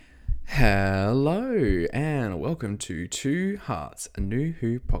Hello and welcome to Two Hearts, a New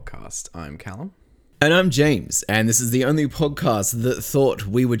Who podcast. I'm Callum. And I'm James, and this is the only podcast that thought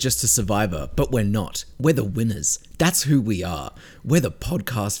we were just a survivor, but we're not. We're the winners. That's who we are. We're the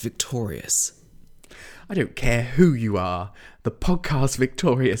podcast victorious. I don't care who you are. The podcast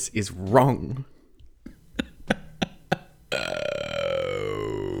victorious is wrong.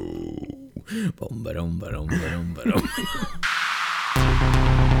 Bum, ba-dum, ba-dum, ba-dum, ba-dum.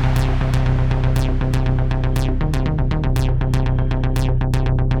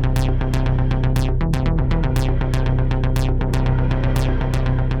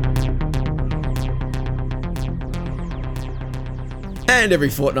 And every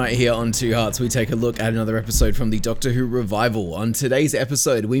fortnight here on Two Hearts, we take a look at another episode from the Doctor Who revival. On today's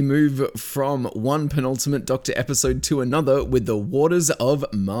episode, we move from one penultimate Doctor episode to another with the Waters of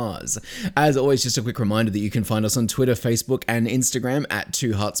Mars. As always, just a quick reminder that you can find us on Twitter, Facebook, and Instagram at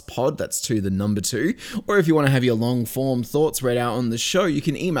Two Hearts Pod. That's 2, the number 2. Or if you want to have your long-form thoughts read out on the show, you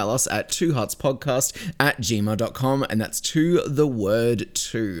can email us at twoheartspodcast@gmail.com, and that's 2, the word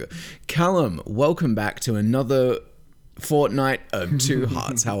 2. Callum, welcome back to another fortnight of Two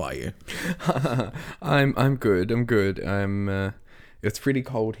Hearts. How are you? I'm good. It's pretty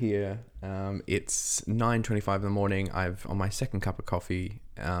cold here. It's 9:25 in the morning. I've on my second cup of coffee.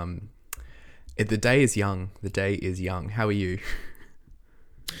 The day is young. How are you?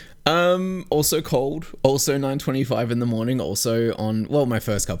 Also cold. Also 9:25 in the morning. Also on my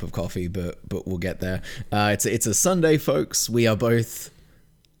first cup of coffee, but we'll get there. It's a Sunday, folks. We are both,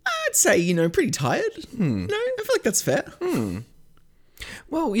 I'd say, pretty tired. No, I feel like that's fair.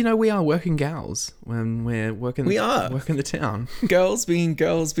 Well, we are working gals when we're working. We are working the town. Girls being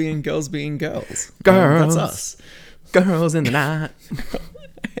girls being girls being girls. Girls, that's us. Girls in the night.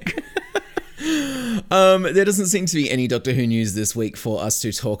 There doesn't seem to be any Doctor Who news this week for us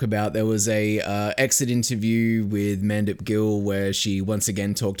to talk about. There was a exit interview with Mandip Gill where she once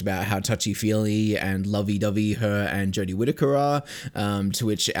again talked about how touchy-feely and lovey-dovey her and Jodie Whittaker are, to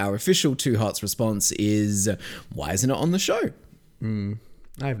which our official Two Hearts response is, why isn't it on the show?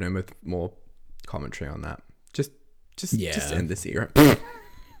 I have no more commentary on that. Just end this era.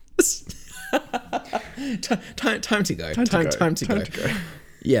 Time to go. Time to go.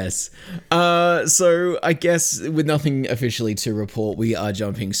 Yes. So I guess with nothing officially to report, we are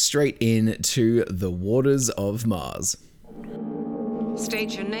jumping straight into the Waters of Mars.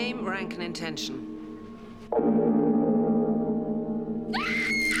 State your name, rank, and intention.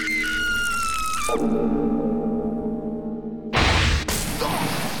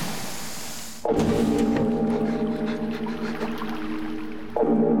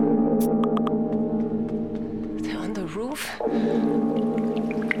 They're on the roof.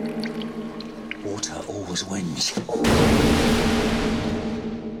 Water always wins.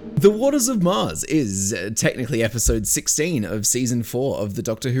 The Waters of Mars is technically episode 16 of season 4 of the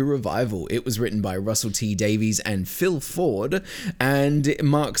Doctor Who revival. It was written by Russell T Davies and Phil Ford, and it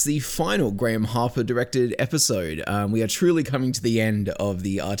marks the final Graham Harper directed episode. We are truly coming to the end of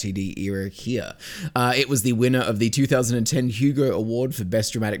the RTD era here. It was the winner of the 2010 Hugo Award for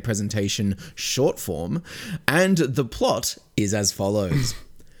Best Dramatic Presentation Short Form, and the plot is as follows.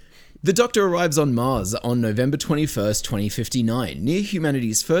 The Doctor arrives on Mars on November 21st, 2059, near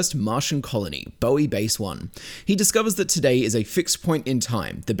humanity's first Martian colony, Bowie Base 1. He discovers that today is a fixed point in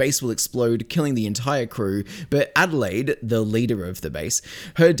time. The base will explode, killing the entire crew, but Adelaide, the leader of the base,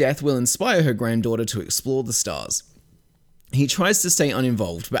 her death will inspire her granddaughter to explore the stars. He tries to stay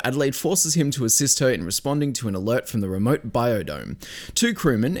uninvolved, but Adelaide forces him to assist her in responding to an alert from the remote biodome. 2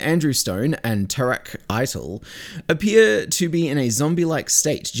 crewmen, Andrew Stone and Tarak Eitel, appear to be in a zombie-like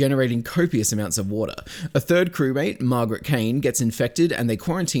state, generating copious amounts of water. A third crewmate, Margaret Kane, gets infected and they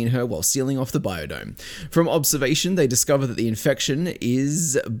quarantine her while sealing off the biodome. From observation, they discover that the infection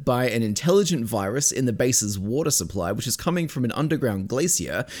is by an intelligent virus in the base's water supply, which is coming from an underground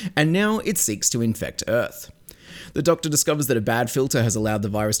glacier, and now it seeks to infect Earth. The Doctor discovers that a bad filter has allowed the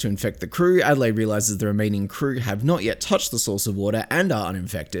virus to infect the crew. Adelaide realizes the remaining crew have not yet touched the source of water and are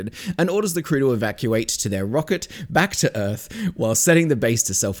uninfected, and orders the crew to evacuate to their rocket back to Earth while setting the base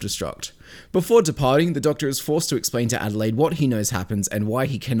to self-destruct. Before departing, the Doctor is forced to explain to Adelaide what he knows happens and why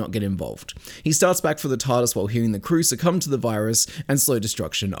he cannot get involved. He starts back for the TARDIS while hearing the crew succumb to the virus and slow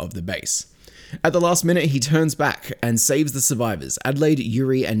destruction of the base. At the last minute, he turns back and saves the survivors, Adelaide,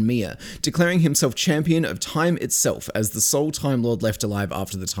 Yuri, and Mia, declaring himself champion of time itself as the sole Time Lord left alive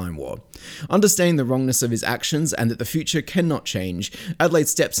after the Time War. Understanding the wrongness of his actions and that the future cannot change, Adelaide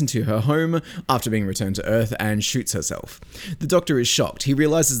steps into her home after being returned to Earth and shoots herself. The Doctor is shocked. He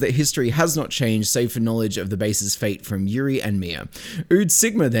realizes that history has not changed save for knowledge of the base's fate from Yuri and Mia. Ood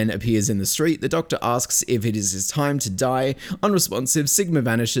Sigma then appears in the street. The Doctor asks if it is his time to die. Unresponsive, Sigma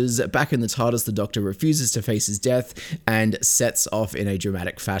vanishes. Back in the TARDIS, the Doctor refuses to face his death and sets off in a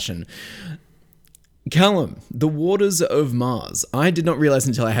dramatic fashion. Callum, the waters of Mars. I did not realize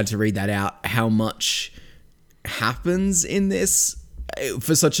until I had to read that out how much happens in this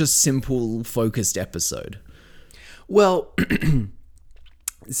for such a simple, focused episode. Well,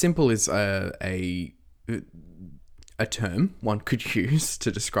 simple is a term one could use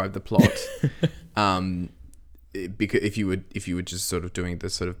to describe the plot. Because if you were just sort of doing the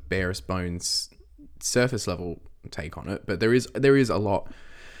sort of barest bones surface level take on it, but there is a lot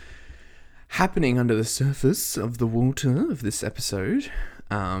happening under the surface of the water of this episode,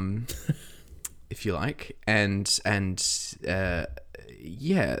 if you like, and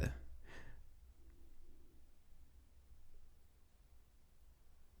yeah.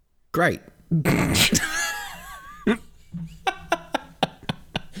 Great.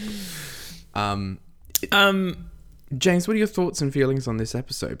 James, what are your thoughts and feelings on this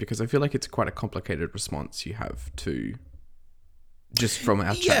episode? Because I feel like it's quite a complicated response you have to just from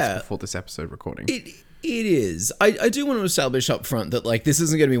our chats before this episode recording. It is. I do want to establish up front that, like, this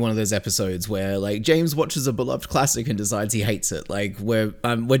isn't going to be one of those episodes where, like, James watches a beloved classic and decides he hates it. Like, we're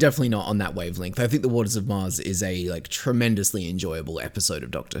definitely not on that wavelength. I think The Waters of Mars is a, like, tremendously enjoyable episode of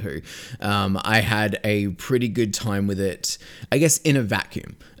Doctor Who. I had a pretty good time with it, I guess, in a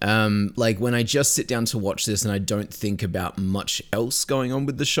vacuum. Like, when I just sit down to watch this and I don't think about much else going on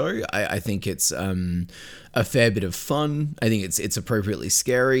with the show, I think it's a fair bit of fun. I think it's appropriately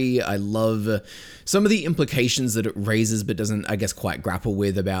scary. I love some of the implications that it raises but doesn't, I guess, quite grapple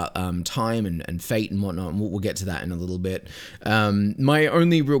with about time and fate and whatnot, and we'll get to that in a little bit. My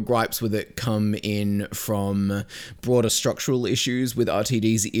only real gripes with it come in from broader structural issues with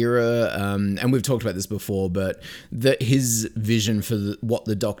RTD's era, and we've talked about this before, but that his vision for what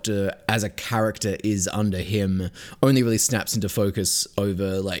the Doctor as a character is under him only really snaps into focus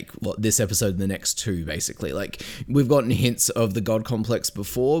over, like, this episode and the next two, basically. Like, we've gotten hints of the God complex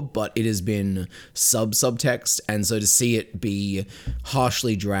before, but it has been subtext, and so to see it be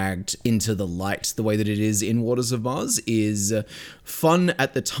harshly dragged into the light the way that it is in Waters of Mars is fun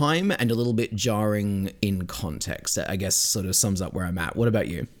at the time and a little bit jarring in context. I guess sort of sums up where I'm at. What about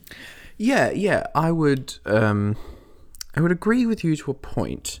you? Yeah, I would agree with you to a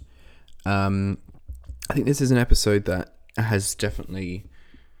point. I think this is an episode that has definitely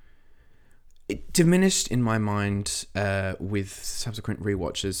diminished in my mind with subsequent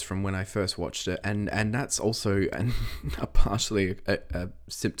rewatches from when I first watched it, and that's also partially a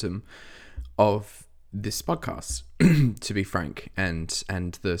symptom of this podcast, to be frank, and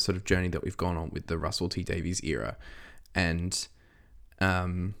the sort of journey that we've gone on with the Russell T Davies era, and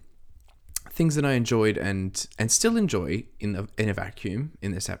things that I enjoyed and still enjoy in a vacuum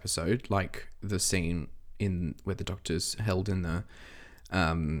in this episode, like the scene where the Doctor's held in the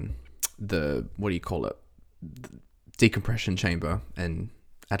what do you call it, the decompression chamber, and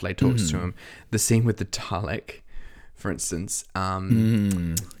Adelaide talks to him. The scene with the Dalek, for instance.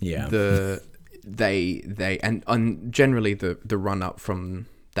 Yeah. They and generally the run up from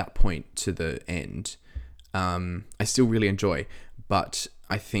that point to the end, I still really enjoy, but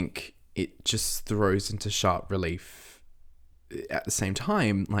I think it just throws into sharp relief at the same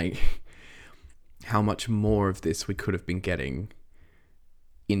time, like, how much more of this we could have been getting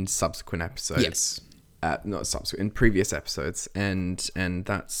in subsequent episodes. Yes. Not subsequent, in previous episodes, and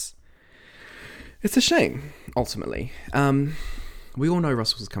it's a shame, ultimately. We all know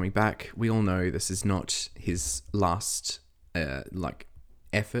Russell's coming back. We all know this is not his last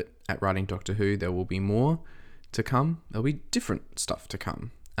effort at writing Doctor Who. There will be more to come. There'll be different stuff to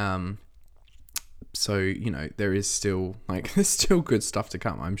come. So, you know, there's still good stuff to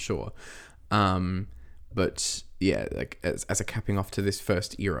come, I'm sure. But yeah, like as a capping off to this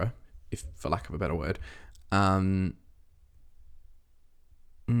first era, if for lack of a better word,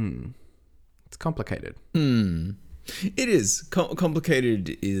 it's complicated. It is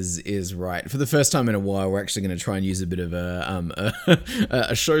complicated. Is right. For the first time in a while, we're actually going to try and use a bit of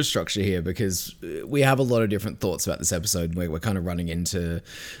a show structure here, because we have a lot of different thoughts about this episode. We're kind of running into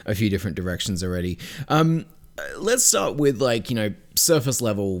a few different directions already. let's start with surface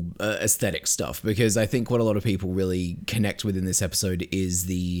level aesthetic stuff, because I think what a lot of people really connect with in this episode is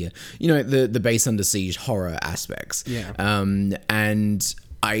the base under siege horror aspects. Yeah. And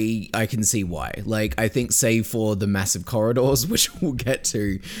I can see why. I think save for the massive corridors, which we'll get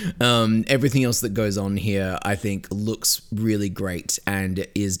to, everything else that goes on here, I think looks really great and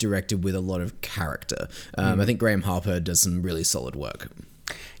is directed with a lot of character. I think Graham Harper does some really solid work.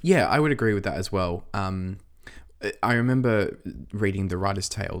 Yeah, I would agree with that as well. I remember reading The Writer's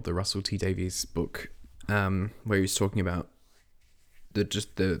Tale, the Russell T Davies book, where he was talking about the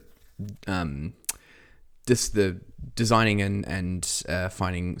designing and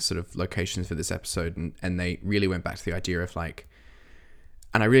finding sort of locations for this episode, and they really went back to the idea of and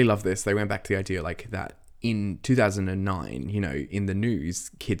I really love this, they went back to the idea that in 2009, in the news,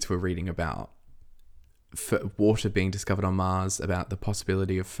 kids were reading about water being discovered on Mars, about the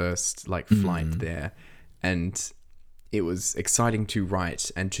possibility of first flight there, and it was exciting to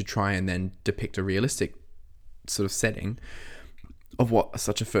write and to try and then depict a realistic sort of setting of what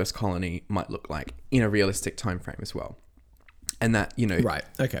such a first colony might look like in a realistic time frame as well. And that, right,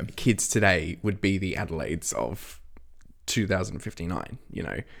 okay, kids today would be the Adelaides of 2059,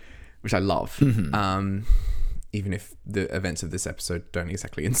 which I love. Even if the events of this episode don't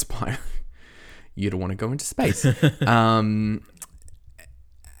exactly inspire you to want to go into space.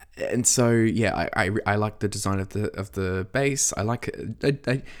 And so, yeah, I like the design of the base. I like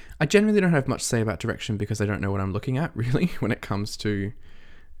it. I generally don't have much to say about direction because I don't know what I'm looking at really when it comes to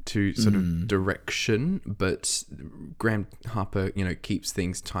sort of direction. But Graham Harper, keeps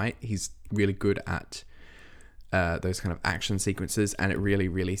things tight. He's really good at those kind of action sequences, and it really,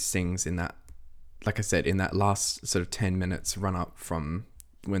 really sings in that, like I said, in that last sort of 10 minutes run up from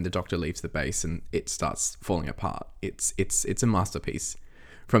when the Doctor leaves the base and it starts falling apart. It's a masterpiece.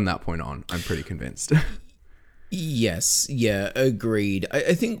 From that point on, I'm pretty convinced. Yes, yeah, agreed.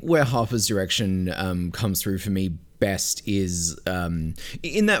 I think where Harper's direction comes through for me best is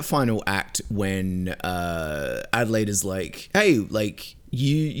in that final act when Adelaide is like, hey,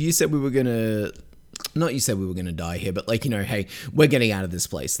 you said we were gonna... Not you said we were going to die here, but hey, we're getting out of this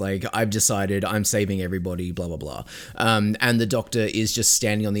place. I've decided I'm saving everybody, blah, blah, blah. And the Doctor is just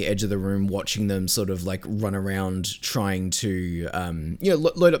standing on the edge of the room watching them sort of run around trying to,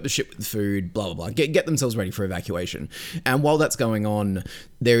 load up the ship with food, blah, blah, blah, get themselves ready for evacuation. And while that's going on,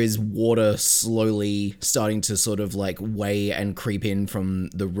 there is water slowly starting to sort of weigh and creep in from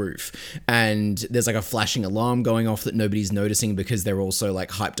the roof. And there's a flashing alarm going off that nobody's noticing because they're also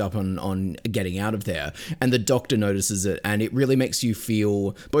hyped up on getting out of there. And the Doctor notices it, and it really makes you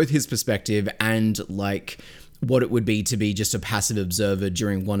feel both his perspective and what it would be to be just a passive observer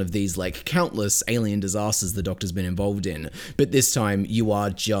during one of these countless alien disasters the Doctor's been involved in. But this time you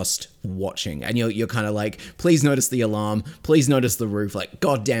are just watching, and you're kind of please notice the alarm, please notice the roof,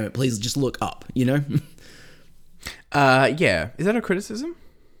 god damn it, please just look up, Yeah. Is that a criticism?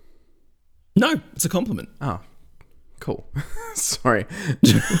 No, it's a compliment. Oh, cool. Sorry.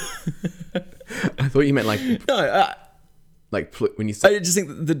 I thought you meant no. When you say... I just think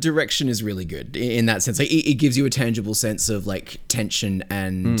that the direction is really good in that sense. It gives you a tangible sense of tension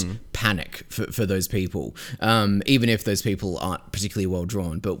and panic for those people, even if those people aren't particularly well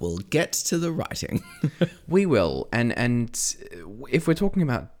drawn. But we'll get to the writing. We will, and if we're talking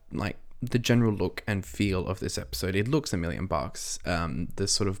about the general look and feel of this episode, it looks $1 million. The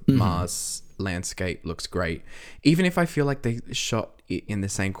sort of Mars landscape looks great, even if I feel like they shot it in the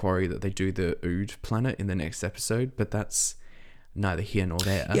same quarry that they do the Ood planet in the next episode, but that's neither here nor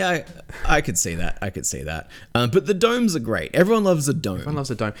there. Yeah, I could see that. But the domes are great. Everyone loves a dome. Everyone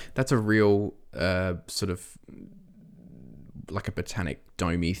loves a dome. That's a real sort of a botanic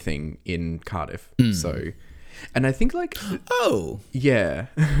domey thing in Cardiff. So, and I think oh yeah,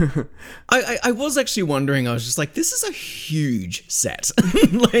 I was actually wondering. I was just this is a huge set.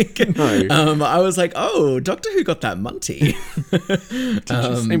 No. I was oh, Doctor Who got that Munty.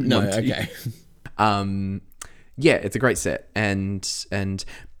 No, Munty? Okay. Yeah, it's a great set,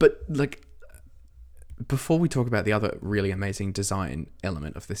 but before we talk about the other really amazing design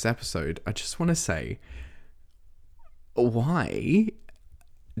element of this episode, I just want to say, why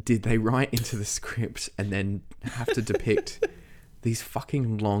did they write into the script and then have to depict these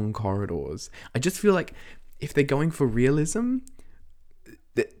fucking long corridors? I just feel if they're going for realism,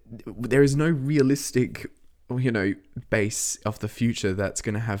 there is no realistic, base of the future that's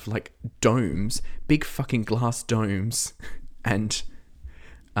going to have domes, big fucking glass domes, and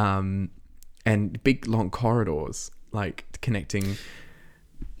big long corridors connecting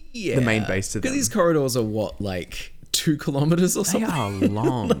the main base to them. Because these corridors are what 2 kilometers or something. They are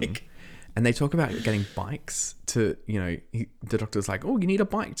long. And they talk about getting bikes to, the doctor's like, oh, you need a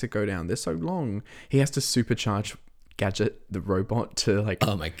bike to go down. They're so long. He has to supercharge Gadget, the robot, to like...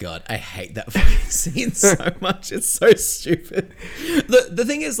 Oh my God, I hate that fucking scene so much. It's so stupid. The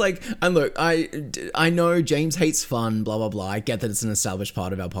thing is, like, and look, I know James hates fun, blah, blah, blah. I get that it's an established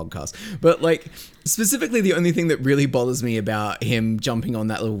part of our podcast. But, like, specifically the only thing that really bothers me about him jumping on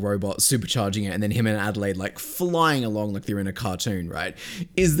that little robot, supercharging it, and then him and Adelaide, like, flying along like they're in a cartoon, right,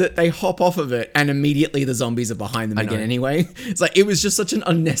 is that they hop off of it and immediately the zombies are behind them again anyway. It's like, it was just such an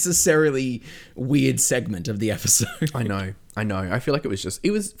unnecessarily weird segment of the episode. I know. I feel like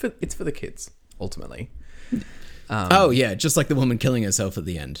it's for the kids, ultimately. Oh yeah, just like the woman killing herself at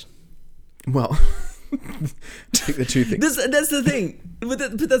the end. Well, I think the two things. That's the thing.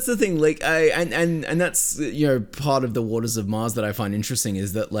 But that's the thing. Like, and that's, part of the Waters of Mars that I find interesting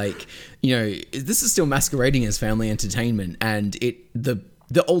is that, like, this is still masquerading as family entertainment, and the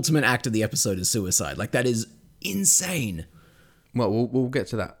ultimate act of the episode is suicide. Like, that is insane. Well, we'll get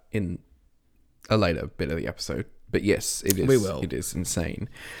to that in a later bit of the episode. But yes, it is. We will. It is insane.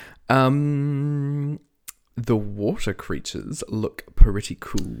 The water creatures look pretty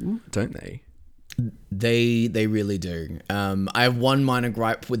cool, don't they? They really do. I have one minor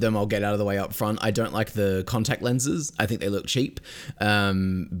gripe with them. I'll get out of the way up front. I don't like the contact lenses. I think they look cheap,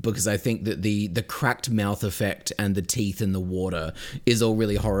 because I think that the cracked mouth effect and the teeth in the water is all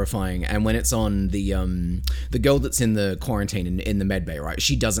really horrifying. And when it's on the girl that's in the quarantine in the med bay, right?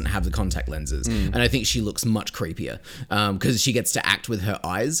 She doesn't have the contact lenses, and I think she looks much creepier because she gets to act with her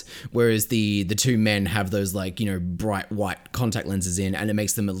eyes, whereas the two men have those, like, bright white contact lenses in, and it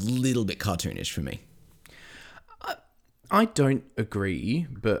makes them a little bit cartoonish for me. I don't agree,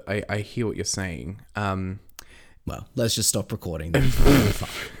 but I hear what you're saying. Well, let's just stop recording.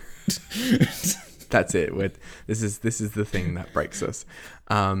 That's it. This is the thing that breaks us.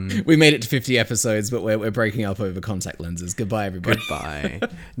 We made it to 50 episodes, but we're breaking up over contact lenses. Goodbye, everybody. Goodbye.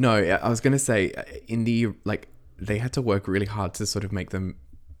 No, I was gonna say they had to work really hard to sort of make them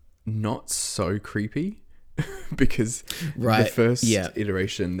not so creepy. Because the first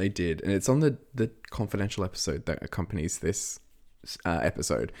iteration they did, and it's on the confidential episode that accompanies this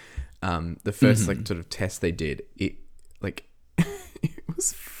episode, the first like sort of test they did, it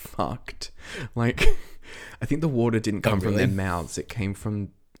was fucked. Like, I think the water didn't come from their mouths, it came from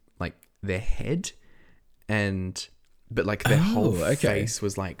like their head, but like their whole face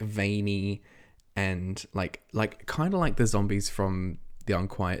was like veiny and like kind of like the zombies from The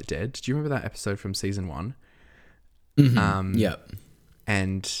Unquiet Dead. Do you remember that episode from season 1? Yeah.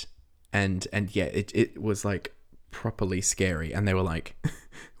 And yeah, it was like properly scary, and they were like,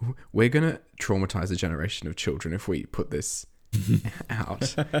 we're gonna traumatize a generation of children if we put this out.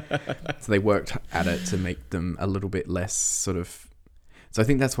 So they worked at it to make them a little bit less sort of. So I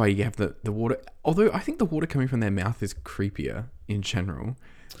think that's why you have the water. Although I think the water coming from their mouth is creepier in general.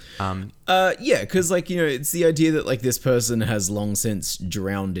 Yeah, because it's the idea that like this person has long since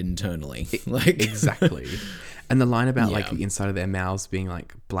drowned internally. Exactly. And the line about like the inside of their mouths being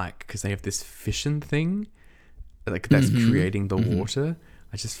like black because they have this fission thing, like that's creating the water,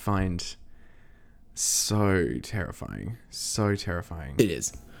 I just find so terrifying. So terrifying. It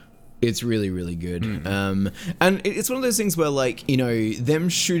is. It's really, really good. And it's one of those things where, like, them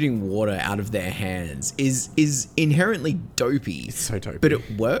shooting water out of their hands is inherently dopey. It's so dopey. But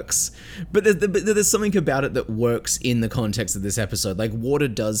it works. But there's something about it that works in the context of this episode. Like, water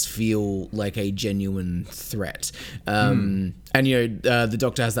does feel like a genuine threat. And, the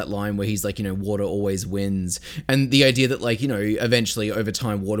Doctor has that line where he's like, water always wins. And the idea that, like, eventually over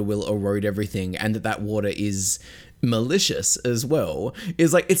time, water will erode everything, and that water is malicious as well,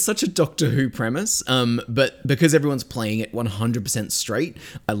 is like, it's such a Doctor Who premise, but because everyone's playing it 100% straight,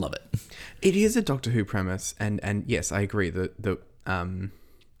 I love it. It is a Doctor Who premise, and yes, I agree that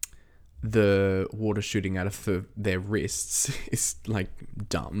the water shooting out of their wrists is like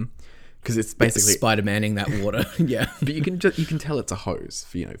dumb because it's basically Spider-Manning that water. Yeah, but you can tell it's a hose,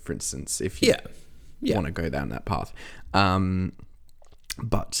 for instance, if you want to go down that path.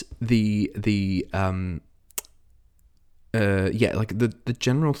 But like the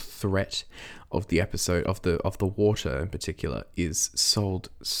general threat of the episode of the water in particular is sold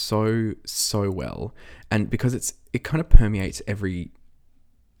so well, and because it kind of permeates every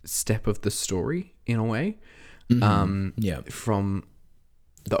step of the story in a way. From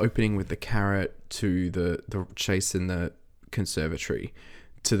the opening with the carrot to the chase in the conservatory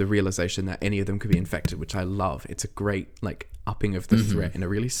to the realization that any of them could be infected, which I love. It's a great like upping of the threat in a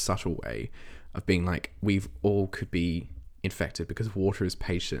really subtle way of being like, we've all could be infected because water is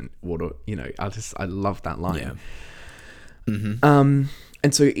patient. Water, I love that line.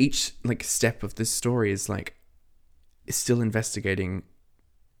 And so each like step of this story is like it's still investigating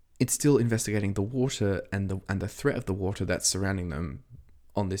the water and the threat of the water that's surrounding them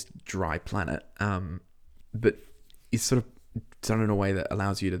on this dry planet. But it's sort of done in a way that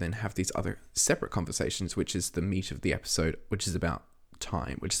allows you to then have these other separate conversations, which is the meat of the episode, which is about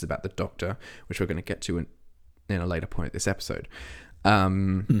time, which is about the Doctor, which we're going to get to in a later point of this episode.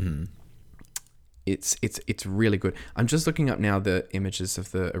 It's really good. I'm just looking up now the images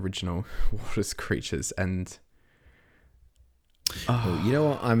of the original water creatures, and Oh, you know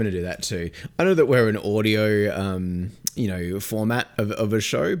what? I'm going to do that too. I know that we're an audio, format of a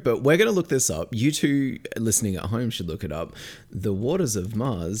show, but we're going to look this up. You two listening at home should look it up. The Waters of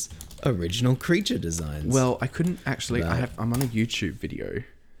Mars original creature designs. well, I couldn't actually. I'm on a YouTube video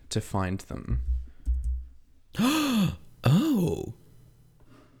to find them. Oh.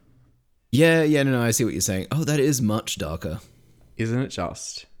 Yeah, no, I see what you're saying. Oh, that is much darker. Isn't it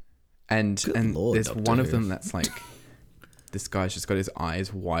just? And Lord, there's Doctor one of Who. them that's like, this guy's just got his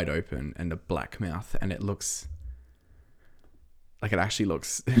eyes wide open and a black mouth, and it looks like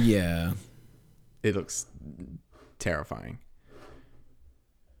Yeah. it looks terrifying.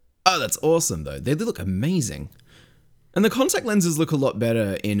 Oh, that's awesome, though. They look amazing. And the contact lenses look a lot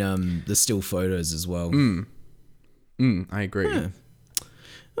better in the still photos as well. I agree. Yeah.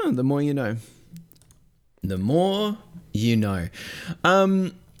 Oh, the more you know. The more you know.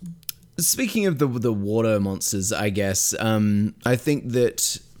 Speaking of the water monsters, I guess, I think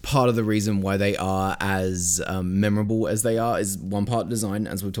that part of the reason why they are as memorable as they are is one part design,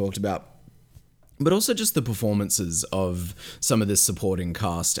 as we've talked about, but also just the performances of some of this supporting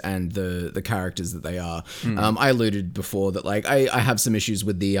cast and the characters that they are. I alluded before that like I have some issues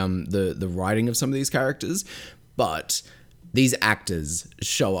with the writing of some of these characters, but these actors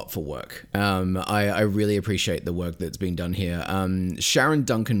show up for work. I really appreciate the work that's been done here. Sharon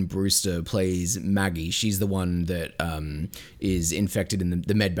Duncan Brewster plays Maggie. She's the one that is infected in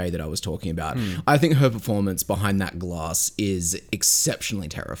the med bay that I was talking about. I think her performance behind that glass is exceptionally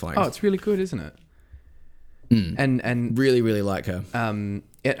terrifying. Oh, it's really good, isn't it? And really, really like her.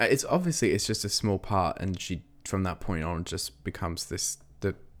 it's obviously it's just a small part, and she from that point on just becomes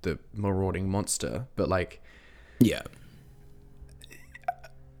the marauding monster. But like, Yeah.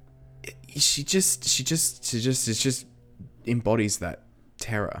 she just embodies that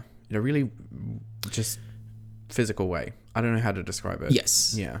terror in a really just physical way. I don't know how to describe it.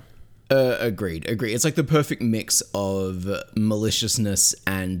 Yes. Yeah. Agreed. It's like the perfect mix of maliciousness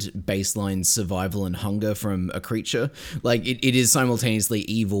and baseline survival and hunger from a creature. Like it is simultaneously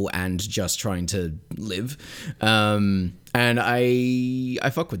evil and just trying to live. And I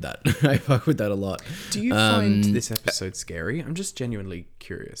fuck with that. I fuck with that a lot. Do you find this episode scary? I'm just genuinely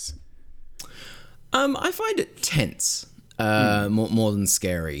curious. I find it tense, more than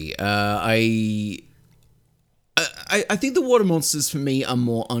scary. I think the water monsters for me are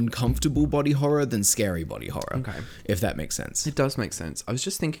more uncomfortable body horror than scary body horror. Okay. If that makes sense. It does make sense. I was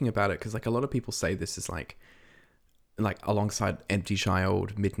just thinking about it because like a lot of people say this is like alongside Empty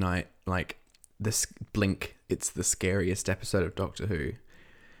Child, Midnight, like this Blink, it's the scariest episode of Doctor Who.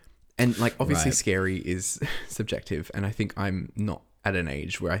 And like obviously Right. scary is subjective, and I think I'm not at an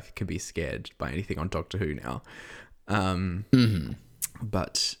age where I can be scared by anything on Doctor Who now.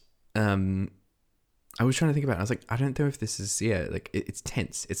 But I was trying to think about it. I was like, I don't know if this is, it's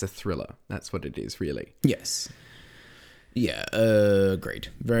tense. It's a thriller. That's what it is, really. Yes. Yeah, agreed.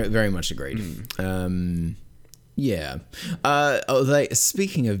 Very, very much agreed. Yeah.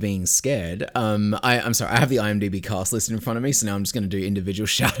 Speaking of being scared, I'm sorry, I have the IMDb cast listed in front of me, so now I'm just going to do individual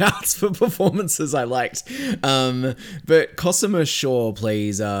shout-outs for performances I liked. But Cosima Shaw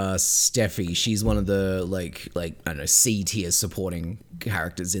plays Steffi. She's one of the, I don't know, C-tier supporting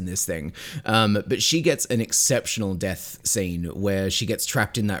characters in this thing. But she gets an exceptional death scene where she gets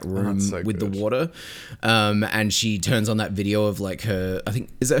trapped in that room so with good. the water. And she turns on that video of, like, her, I think,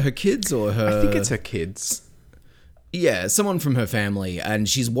 is it her kids or her... I think it's her kids. Yeah, someone from her family, and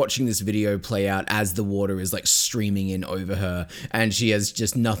she's watching this video play out as the water is like streaming in over her, and she has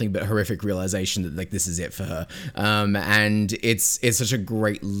just nothing but horrific realization that like this is it for her. And it's such a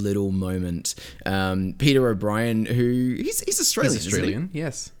great little moment. Peter O'Brien, who he's Australian, He's isn't he? Australian,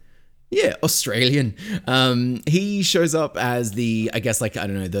 yes. Yeah, Australian. He shows up as the, I guess, like, I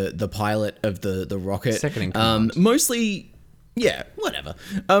don't know, the pilot of the rocket. Second in command. Mostly, Yeah, whatever.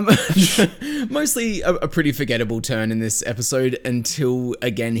 Mostly a pretty forgettable turn in this episode until,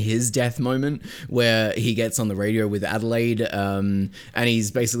 again, his death moment where he gets on the radio with Adelaide, and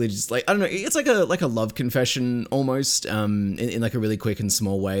he's basically just like, I don't know, it's like a love confession almost, in like a really quick and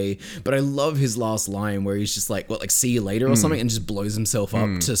small way. But I love his last line where he's just like, what, like, see you later or something, and just blows himself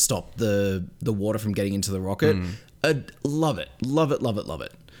up to stop the water from getting into the rocket. I love it. Love it, love it, love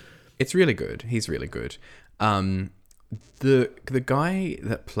it. It's really good. He's really good. The guy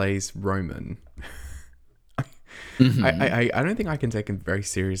that plays Roman, I don't think I can take him very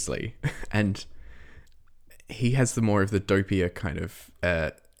seriously, and he has the more of the dopier kind of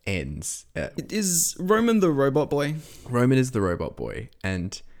ends. Is Roman the robot boy? Roman is the robot boy,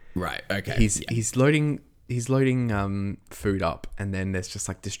 and Right. Okay. he's loading food up, and then there's just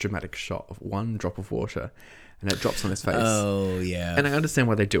like this dramatic shot of one drop of water, and it drops on his face. Oh yeah. And I understand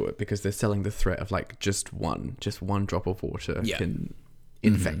why they do it, because they're selling the threat of like just one drop of water can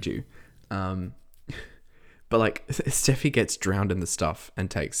infect you. But like Steffi gets drowned in the stuff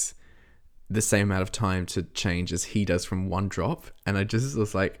and takes the same amount of time to change as he does from one drop. And I just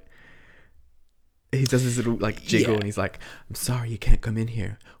was like, he does this little like jiggle and he's like, I'm sorry, you can't come in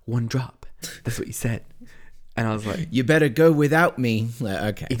here. One drop. That's what you said. And I was like, you better go without me. Like,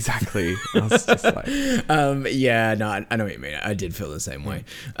 okay. Exactly. I was just like, yeah, no, I know what you mean. I did feel the same way.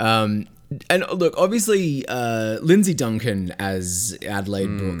 And look, obviously, Lindsay Duncan as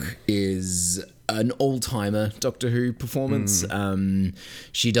Adelaide Brooke is an all-timer Doctor Who performance.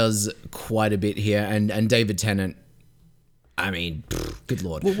 She does quite a bit here, and David Tennant, I mean, good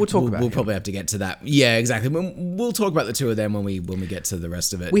lord. We'll talk about We'll him. probably have to get to that. Yeah, exactly. We'll talk about the two of them when we get to the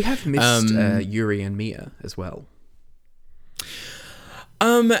rest of it. we have missed Yuri and Mia as well.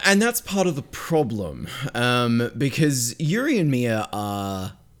 And that's part of the problem, because Yuri and Mia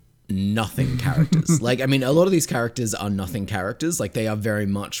are nothing characters. Like, I mean, a lot of these characters are nothing characters. Like, they are very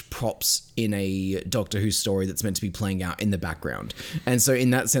much props in a Doctor Who story that's meant to be playing out in the background. And so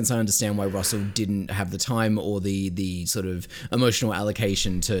in that sense, I understand why Russell didn't have the time or the sort of emotional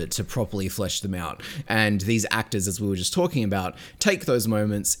allocation to properly flesh them out. And these actors, as we were just talking about, take those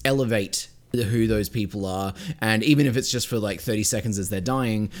moments, elevate who those people are, and even if it's just for like 30 seconds as they're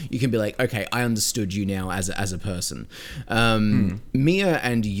dying, you can be like, okay, I understood you now as a person. Mia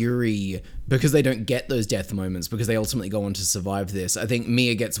and Yuri, because they don't get those death moments, because they ultimately go on to survive this, I think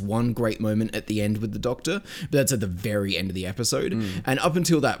Mia gets one great moment at the end with the Doctor, but that's at the very end of the episode. And up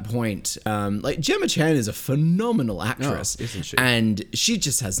until that point, like, Gemma Chan is a phenomenal actress, isn't she? and she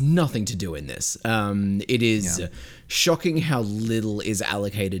just has nothing to do in this. It is shocking how little is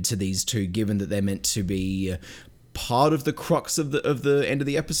allocated to these two, given that they're meant to be part of the crux of the end of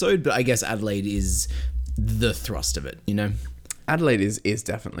the episode. But I guess Adelaide is the thrust of it, you know? Adelaide is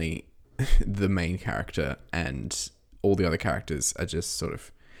definitely the main character, and all the other characters are just sort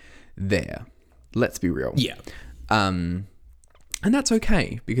of there. Let's be real. Yeah. And that's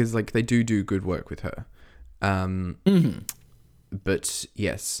okay, because like they do good work with her. But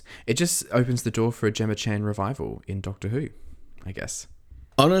yes, it just opens the door for a Gemma Chan revival in Doctor Who, I guess.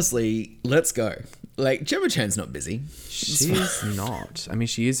 Honestly, let's go. Like, Gemma Chan's not busy. She's not. I mean,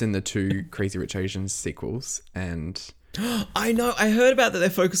 she is in the 2 Crazy Rich Asians sequels, and I know. I heard about that they're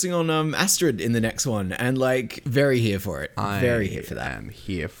focusing on Astrid in the next one, and like, very here for it. Very here for that. I am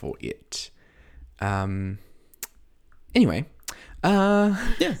here for it. Anyway,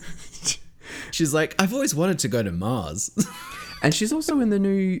 Yeah. She's like, I've always wanted to go to Mars. and she's also in the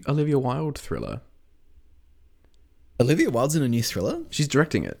new Olivia Wilde thriller. Olivia Wilde's in a new thriller? She's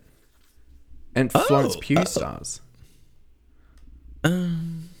directing it, and Florence Pugh stars.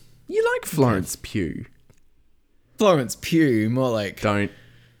 You like Florence Pugh? Florence Pugh, more like... Don't.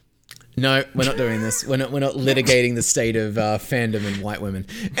 No, we're not doing this. We're not litigating the state of fandom and white women.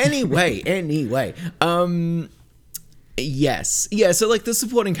 Anyway. Yes. Yeah, so like the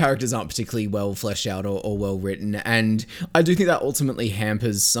supporting characters aren't particularly well fleshed out or well written, and I do think that ultimately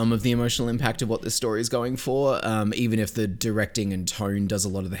hampers some of the emotional impact of what this story is going for, even if the directing and tone does a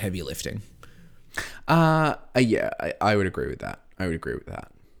lot of the heavy lifting. Yeah, I would agree with that.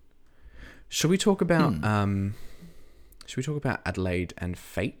 Should we talk about Adelaide and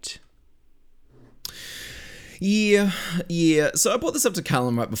Fate? Yeah. So I brought this up to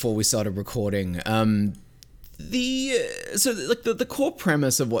Callum right before we started recording. The core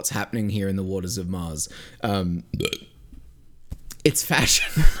premise of what's happening here in the waters of Mars, it's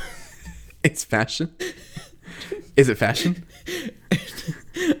fashion. It's fashion? Is it fashion?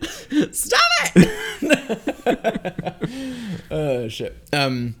 Stop it! Oh shit.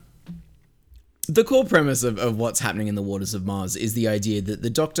 The core premise of what's happening in the waters of Mars is the idea that the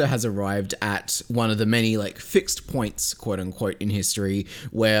Doctor has arrived at one of the many like fixed points, quote unquote, in history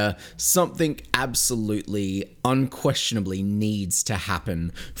where something absolutely unquestionably needs to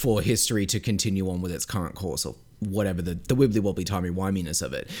happen for history to continue on with its current course, or whatever the wibbly-wobbly timey-wiminess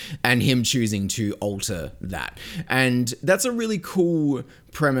of it, and him choosing to alter that. And that's a really cool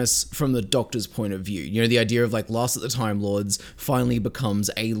premise from the Doctor's point of view. You know, the idea of like Last of the Time Lords finally becomes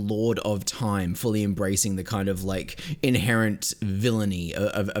a Lord of Time, fully embracing the kind of like inherent villainy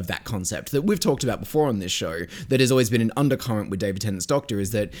of that concept that we've talked about before on this show, that has always been an undercurrent with David Tennant's Doctor, is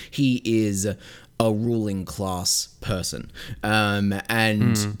that he is a ruling class person.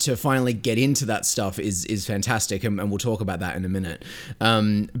 And to finally get into that stuff is fantastic, and we'll talk about that in a minute.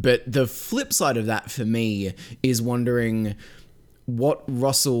 But the flip side of that for me is wondering what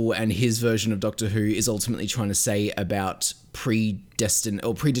Russell and his version of Doctor Who is ultimately trying to say about predestined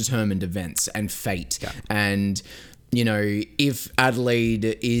or predetermined events and fate. Yeah. And you know, if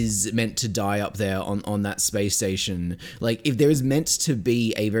Adelaide is meant to die up there on that space station, like if there is meant to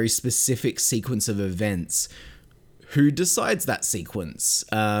be a very specific sequence of events, who decides that sequence?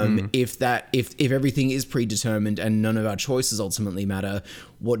 If everything is predetermined and none of our choices ultimately matter,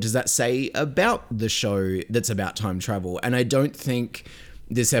 what does that say about the show that's about time travel? And I don't think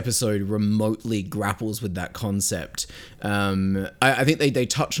this episode remotely grapples with that concept. I think they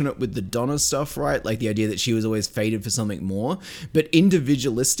touch on it with the Donna stuff, right? Like the idea that she was always fated for something more. But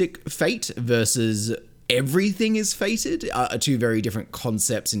individualistic fate versus everything is fated are two very different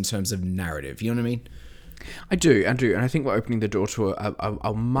concepts in terms of narrative. You know what I mean? I do. And I think we're opening the door to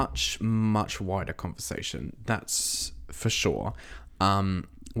a much, much wider conversation. That's for sure.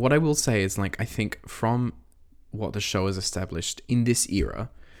 What I will say is, like, I think from what the show has established in this era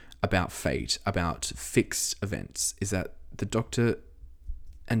about fate, about fixed events, is that the Doctor,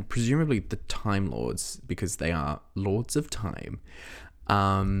 and presumably the Time Lords, because they are Lords of Time,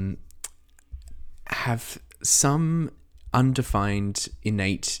 have some undefined,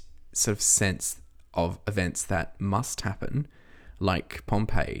 innate sort of sense of events that must happen, like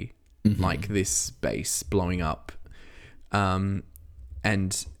Pompeii, like this base blowing up, and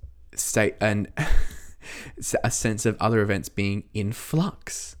a sense of other events being in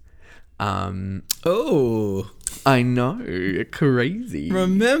flux. Oh, I know, crazy.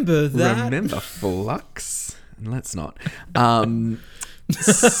 Remember that. Remember flux. Let's not.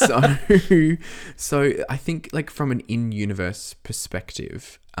 So I think, like, from an in-universe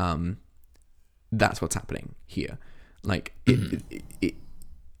perspective, that's what's happening here. Like, it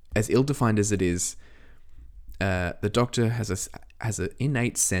as ill-defined as it is, the Doctor has an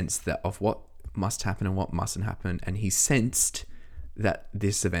innate sense of what must happen and what mustn't happen, and he sensed that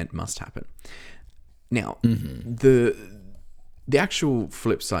this event must happen. Now, the actual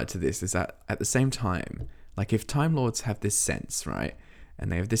flip side to this is that at the same time, like, if Time Lords have this sense, right,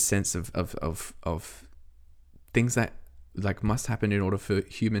 and they have this sense of things that, like, must happen in order for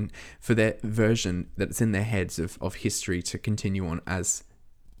their version that's in their heads of history to continue on as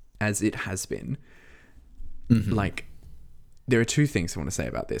it has been, like, there are two things I want to say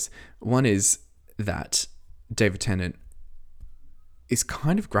about this. One is that David Tennant is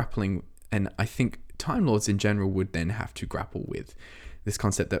kind of grappling, and I think Time Lords in general would then have to grapple with this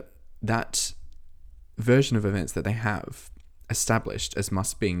concept that version of events that they have established as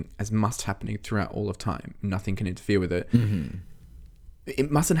must happening throughout all of time. Nothing can interfere with it. It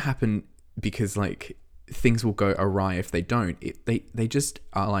mustn't happen because, like, things will go awry if they don't. They just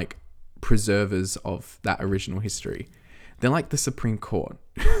are like preservers of that original history. They're like the Supreme Court,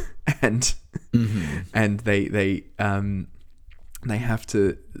 and they have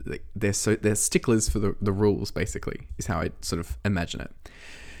to, like, they're sticklers for the rules, basically, is how I sort of imagine it.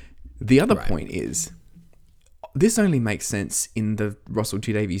 The other point is, this only makes sense in the Russell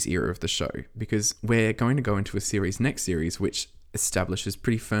T Davies era of the show, because we're going to go into a next series which establishes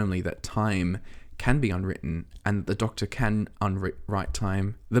pretty firmly that time can be unwritten and the Doctor can unwrite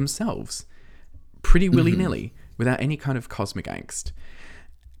time themselves pretty willy-nilly without any kind of cosmic angst.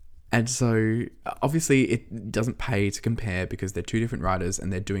 And so obviously it doesn't pay to compare because they're two different writers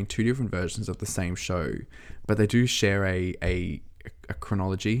and they're doing two different versions of the same show, but they do share a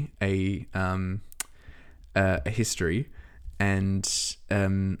chronology, a history, and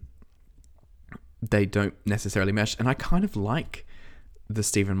they don't necessarily mesh. And I kind of like the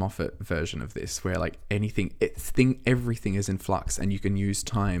Stephen Moffat version of this, where, like, everything is in flux and you can use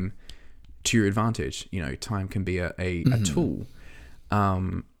time to your advantage. You know, time can be a tool.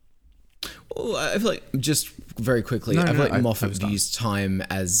 Well, I feel like, just very quickly, I feel like Moffat views time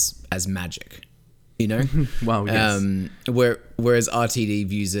as magic, you know? Well, yes. Whereas RTD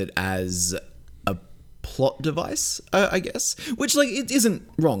views it as plot device, I guess. Which, like, it isn't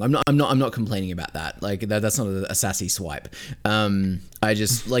wrong. I'm not complaining about that. Like, that's not a sassy swipe. I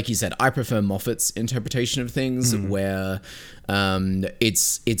just, like you said, I prefer Moffat's interpretation of things, where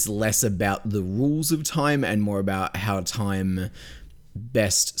it's less about the rules of time and more about how time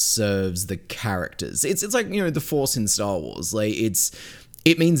best serves the characters. It's like, you know, the Force in Star Wars. Like,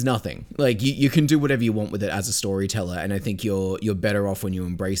 it means nothing. Like, you can do whatever you want with it as a storyteller, and I think you're better off when you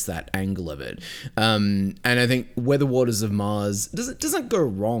embrace that angle of it. And I think Where the Waters of Mars doesn't go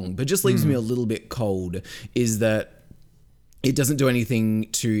wrong, but just leaves me a little bit cold, is that it doesn't do anything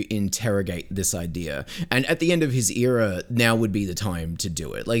to interrogate this idea. And at the end of his era, now would be the time to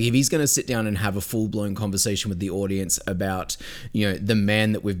do it. Like, if he's going to sit down and have a full-blown conversation with the audience about, you know, the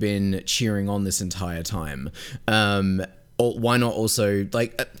man that we've been cheering on this entire time, or why not also,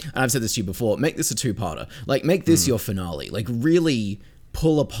 like, and I've said this to you before, make this a two-parter. Like, make this your finale. Like, really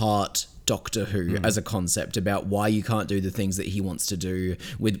pull apart Doctor Who as a concept about why you can't do the things that he wants to do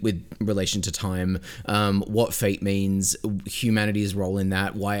with relation to time, what fate means, humanity's role in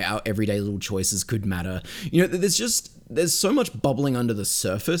that, why our everyday little choices could matter. You know, there's so much bubbling under the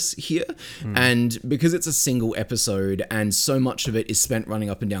surface here, and because it's a single episode and so much of it is spent running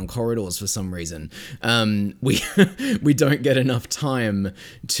up and down corridors for some reason, we don't get enough time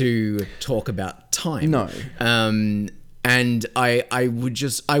to talk about time. No. And I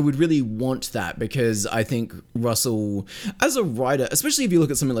would really want that, because I think Russell, as a writer, especially if you look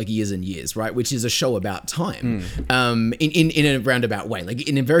at something like Years and Years, right, which is a show about time, in a roundabout way, like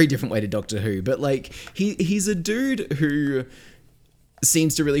in a very different way to Doctor Who, but like he's a dude who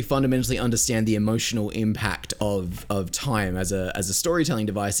seems to really fundamentally understand the emotional impact of time as a storytelling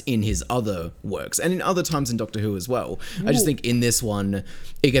device in his other works, and in other times in Doctor Who as well. I just think in this one,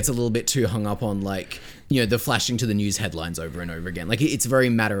 it gets a little bit too hung up on, like, you know, the flashing to the news headlines over and over again. Like, it's very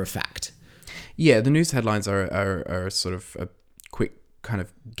matter of fact. Yeah, the news headlines are sort of a quick kind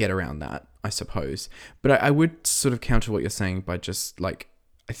of get around that, I suppose. But I would sort of counter what you're saying by just, like,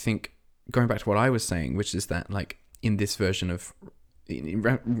 I think going back to what I was saying, which is that, like, in this version of in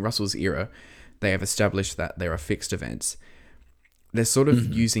Russell's era, they have established that there are fixed events. They're sort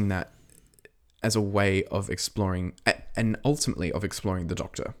of using that as a way of exploring, and ultimately of exploring the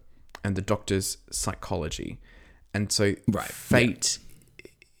Doctor and the Doctor's psychology. And so fate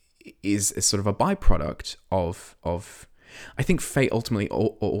is sort of a byproduct of I think fate ultimately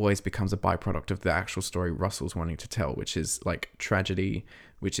always becomes a byproduct of the actual story Russell's wanting to tell, which is like tragedy,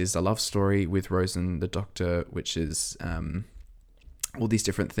 which is a love story with Rose and the Doctor, which is all these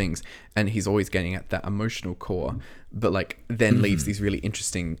different things, and he's always getting at that emotional core, but like then leaves these really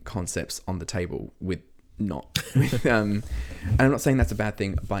interesting concepts on the table with and I'm not saying that's a bad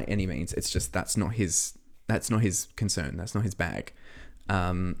thing by any means. It's just that's not his concern. That's not his bag.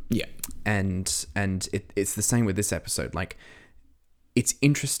 And it's the same with this episode. Like, it's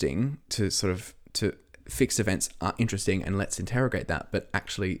interesting to fixed events are interesting, and let's interrogate that. But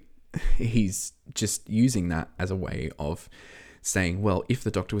actually, he's just using that as a way of saying, well, if the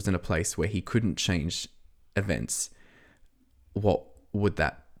Doctor was in a place where he couldn't change events, what would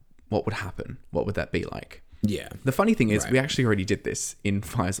happen? What would that be like? Yeah. The funny thing is, we actually already did this in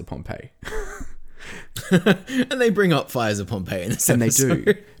Fires of Pompeii. And they bring up Fires of Pompeii in this episode. And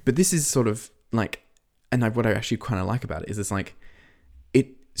they do. But this is sort of like, what I actually kind of like about it is it's like, it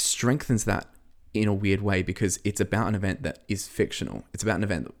strengthens that in a weird way, because it's about an event that is fictional. It's about an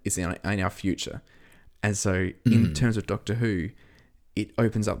event that is in our future. And so in terms of Doctor Who, it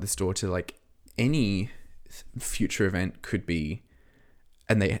opens up this door to, like, any future event could be,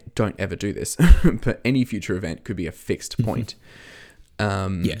 and they don't ever do this, but any future event could be a fixed point.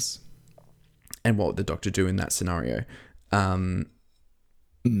 Yes. And what would the Doctor do in that scenario? Isn't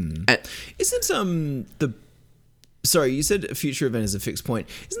sorry, you said a future event is a fixed point.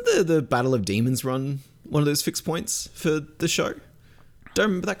 Isn't the Battle of Demons Run one of those fixed points for the show? Do I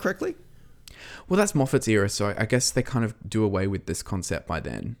remember that correctly? Well, that's Moffat's era, so I guess they kind of do away with this concept by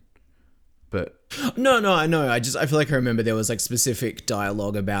then. But no, I know. I feel like I remember there was like specific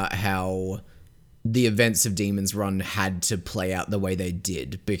dialogue about how the events of Demons Run had to play out the way they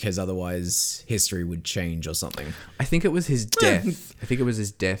did, because otherwise history would change or something. I think it was his death. I think it was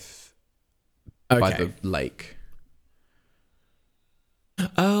his death by the lake.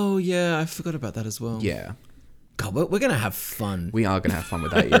 Oh, yeah, I forgot about that as well. Yeah. God, we're going to have fun. We are going to have fun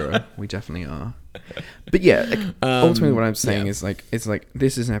with that era. We definitely are. But yeah, like, ultimately what I'm saying is like, it's like,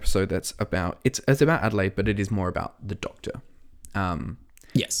 this is an episode that's about, it's about Adelaide, but it is more about the Doctor.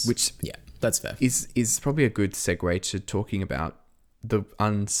 Yes. Which that's fair. Is probably a good segue to talking about the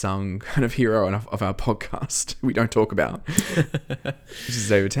unsung kind of hero of our podcast we don't talk about, which is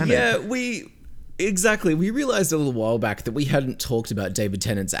David Tennant. Yeah, Exactly. We realized a little while back that we hadn't talked about David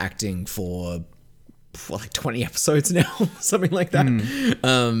Tennant's acting for like 20 episodes now, something like that.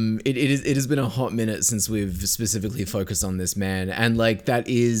 It has been a hot minute since we've specifically focused on this man, and like that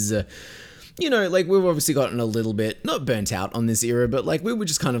is like we've obviously gotten a little bit not burnt out on this era, but like we were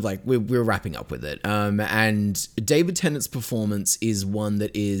just kind of like we're wrapping up with it. And David Tennant's performance is one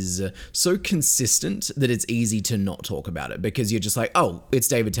that is so consistent that it's easy to not talk about it, because you're just like, oh, it's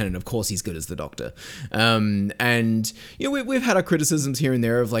David Tennant, of course he's good as the Doctor. And we've had our criticisms here and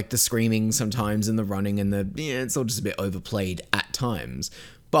there of like the screaming sometimes and the running and it's all just a bit overplayed at times,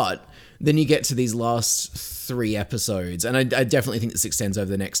 but then you get to these last 3 episodes, and I definitely think this extends over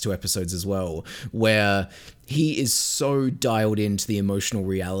the next 2 episodes as well, where he is so dialed into the emotional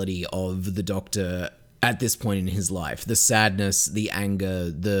reality of the Doctor at this point in his life, the sadness, the anger,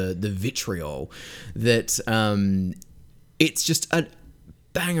 the vitriol, that it's just a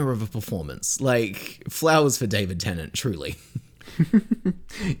banger of a performance. Like, flowers for David Tennant, truly.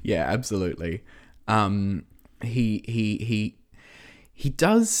 Yeah, absolutely. He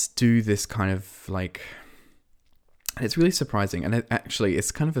does do this kind of like, and it's really surprising, and actually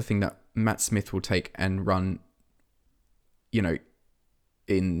it's kind of a thing that Matt Smith will take and run,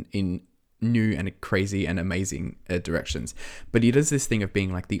 in new and crazy and amazing directions. But he does this thing of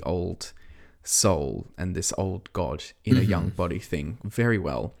being like the old soul and this old god in a young body thing very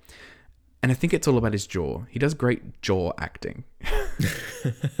well. And I think it's all about his jaw. He does great jaw acting.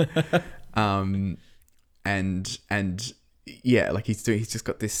 And yeah, like he's just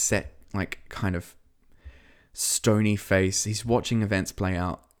got this set, like, kind of stony face. He's watching events play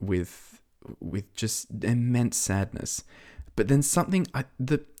out with just immense sadness. But then something, I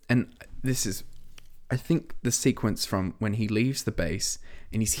think the sequence from when he leaves the base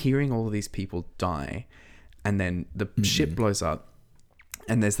and he's hearing all of these people die, and then the ship blows up,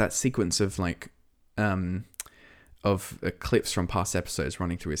 and there's that sequence of like, of clips from past episodes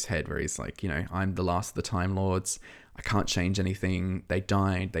running through his head where he's like, I'm the last of the Time Lords. I can't change anything. They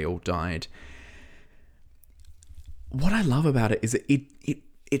died. They all died. What I love about it is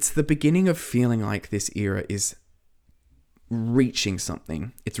it's the beginning of feeling like this era is reaching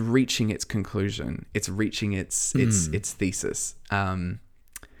something. It's reaching its conclusion. It's reaching its thesis.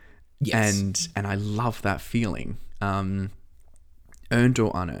 Yes. And I love that feeling, earned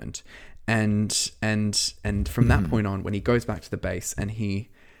or unearned. And from that point on, when he goes back to the base and he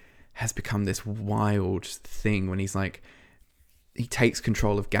has become this wild thing, when he's like, he takes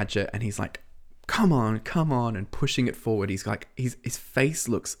control of Gadget and he's like, come on, and pushing it forward. He's like, his face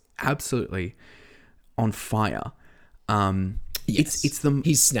looks absolutely on fire. Yes. He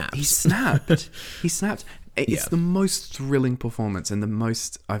snapped. He snapped. It's the most thrilling performance and the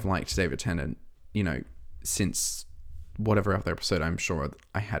most I've liked David Tennant, since whatever other episode I'm sure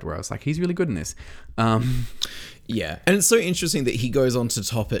I had where I was like, he's really good in this. Yeah. And it's so interesting that he goes on to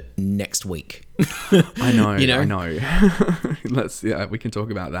top it next week. I know. I know. We can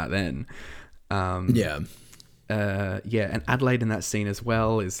talk about that then. Yeah. And Adelaide in that scene as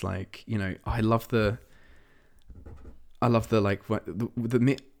well is like, I love the like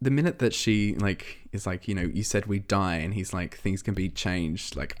the minute that she like is like, you said we die, and he's like, things can be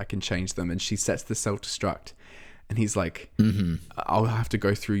changed, like I can change them, and she sets the self-destruct, and he's like, I'll have to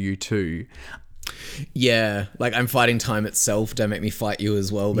go through you too. Yeah, like, I'm fighting time itself, don't make me fight you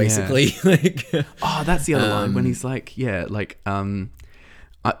as well, basically. Yeah. Like, that's the other line when he's like, this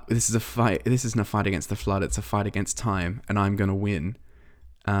is a fight. This isn't a fight against the flood. It's a fight against time, and I'm gonna win.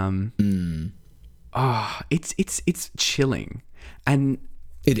 It's chilling, and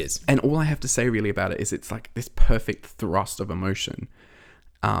it is. And all I have to say really about it is it's like this perfect thrust of emotion,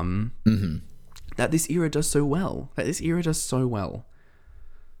 that this era does so well.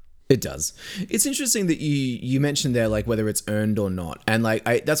 It does. It's interesting that you mentioned there, like, whether it's earned or not, and like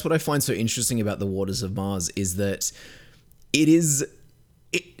that's what I find so interesting about The Waters of Mars, is that it's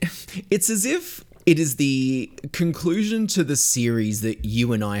as if it is the conclusion to the series that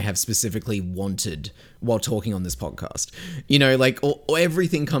you and I have specifically wanted while talking on this podcast. Like,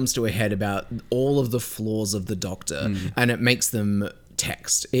 everything comes to a head about all of the flaws of the Doctor, and it makes them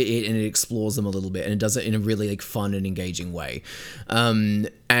text. And it explores them a little bit, and it does it in a really like fun and engaging way. And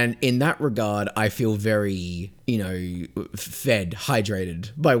in that regard, I feel very, fed,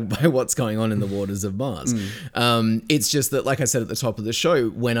 hydrated by what's going on in The Waters of Mars. It's just that, like I said at the top of the show,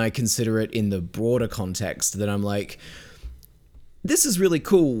 when I consider it in the broader context, that I'm like, this is really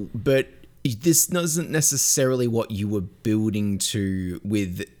cool, but this isn't necessarily what you were building to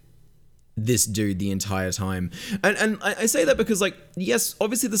with this dude the entire time. And I say that because, like, yes,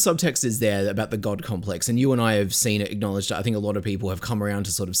 obviously the subtext is there about the God complex, and you and I have seen it acknowledged. I think a lot of people have come around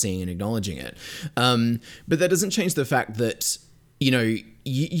to sort of seeing and acknowledging it. But that doesn't change the fact that, you know,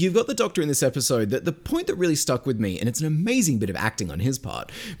 you've got the Doctor in this episode, that the point that really stuck with me, and it's an amazing bit of acting on his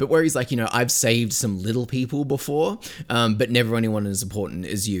part, but where he's like, you know, I've saved some little people before, but never anyone as important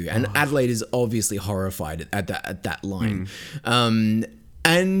as you. And Adelaide is obviously horrified at that line.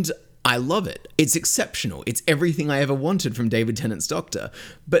 And I love it. It's exceptional. It's everything I ever wanted from David Tennant's Doctor.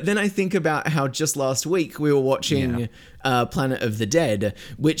 But then I think about how just last week we were watching Planet of the Dead,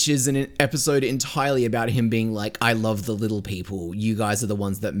 which is an episode entirely about him being like, I love the little people. You guys are the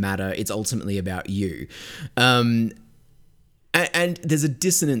ones that matter. It's ultimately about you. And there's a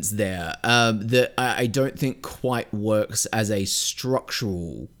dissonance there that I don't think quite works as a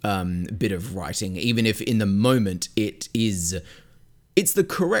structural bit of writing, even if in the moment it's the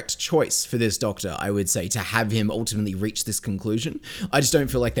correct choice for this Doctor, I would say, to have him ultimately reach this conclusion. I just don't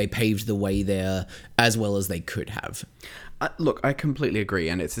feel like they paved the way there as well as they could have. Look, I completely agree,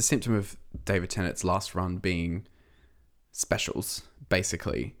 and it's a symptom of David Tennant's last run being specials,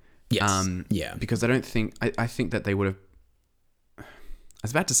 basically. Yes. Yeah. Because I don't think... I think that they would have... I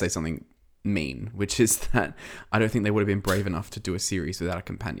was about to say something mean, which is that I don't think they would have been brave enough to do a series without a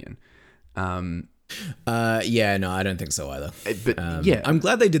companion. Yeah, no, I don't think so either. But yeah, I'm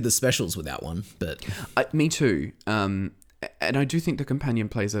glad they did the specials without one, but me too. And I do think the companion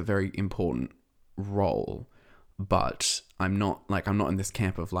plays a very important role, but I'm not in this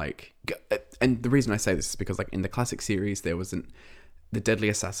camp of like, and the reason I say this is because like in the classic series there wasn't the Deadly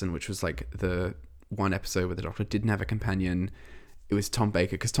Assassin, which was like the one episode where the Doctor didn't have a companion. It was Tom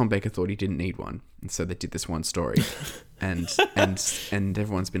Baker, because Tom Baker thought he didn't need one, and so they did this one story, and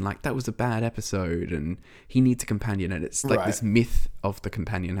everyone's been like, that was a bad episode, and he needs a companion, and it's like this myth of the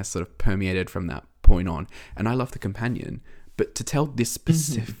companion has sort of permeated from that point on, and I love the companion, but to tell this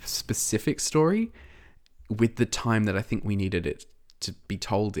specific story with the time that I think we needed it to be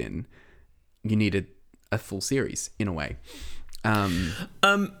told in, you needed a full series in a way.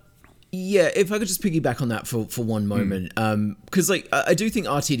 Yeah, if I could just piggyback on that for one moment, because like I do think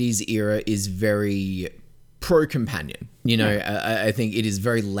RTD's era is very pro-companion. You know, I think it is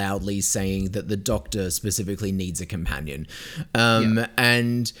very loudly saying that the Doctor specifically needs a companion,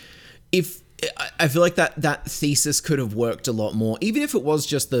 and if I feel like that thesis could have worked a lot more, even if it was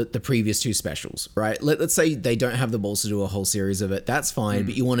just the previous two specials, right? Let's say they don't have the balls to do a whole series of it. That's fine,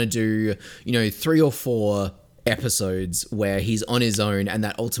 but you want to do, you know, 3 or 4 episodes where he's on his own, and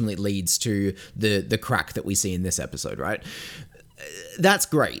that ultimately leads to the crack that we see in this episode, right? That's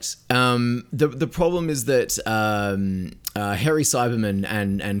great. The problem is that Harry Cyberman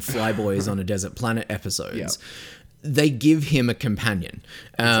and Flyboys on a Desert Planet episodes, they give him a companion.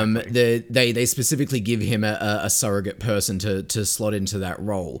 They specifically give him a surrogate person to slot into that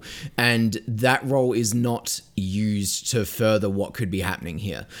role, and that role is not used to further what could be happening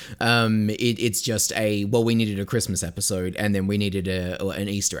here. It's just we needed a Christmas episode, and then we needed an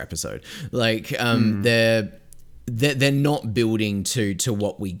Easter episode. Like they're not building to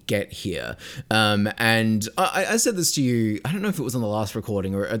what we get here. And I said this to you, I don't know if it was on the last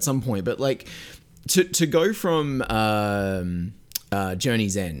recording or at some point, but like to go from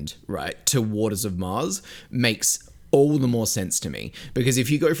Journey's End, right, to Waters of Mars makes all the more sense to me, because if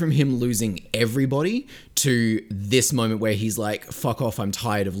you go from him losing everybody to this moment where he's like, fuck off, I'm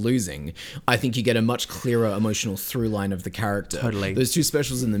tired of losing, I think you get a much clearer emotional through line of the character. Totally. Those two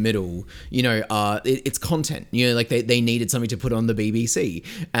specials in the middle, you know, it's content, you know, like they needed something to put on the BBC,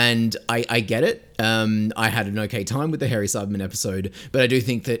 and I get it. I had an okay time with the Harry Cyberman episode, but I do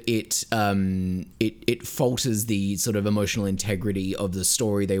think that it falters the sort of emotional integrity of the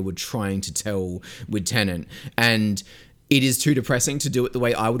story they were trying to tell with Tennant, and it is too depressing to do it the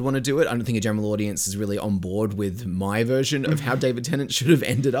way I would want to do it. I don't think a general audience is really on board with my version of how David Tennant should have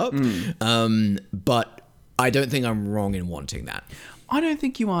ended up, but I don't think I'm wrong in wanting that. I don't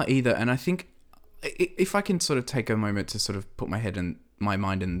think you are either, and I think if I can sort of take a moment to sort of put my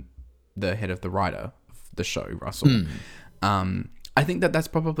mind in the head of the writer of the show, Russell, I think that's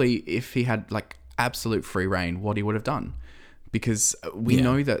probably, if he had like absolute free reign, what he would have done, because we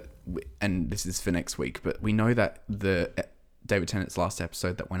know that, and this is for next week, but we know that the David Tennant's last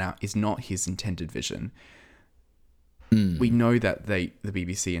episode that went out is not his intended vision. We know that the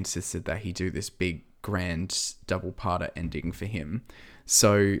BBC insisted that he do this big grand double-parter ending for him,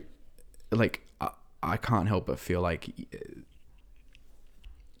 so like I can't help but feel like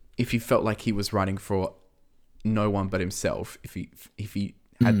if he felt like he was writing for no one but himself, if he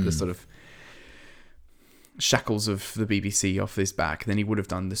had the sort of shackles of the BBC off his back, then he would have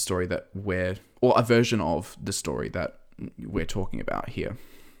done the story or a version of the story that we're talking about here.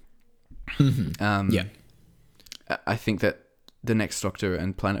 Yeah. I think that the Next Doctor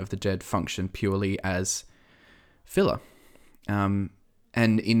and Planet of the Dead function purely as filler, and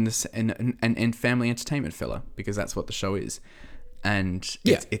in this and family entertainment filler, because that's what the show is, and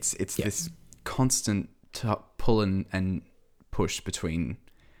it's this constant pull and push between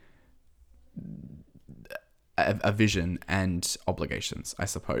a vision and obligations, I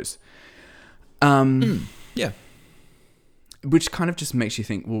suppose. Yeah. Which kind of just makes you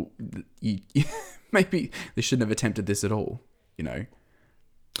think, well, you maybe they shouldn't have attempted this at all, you know?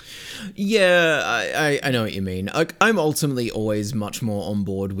 Yeah, I know what you mean. I'm ultimately always much more on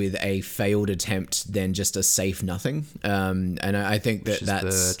board with a failed attempt than just a safe nothing. And I think Which is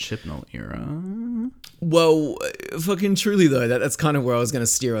that's... the Chibnall era. Well, fucking truly though, that's kind of where I was going to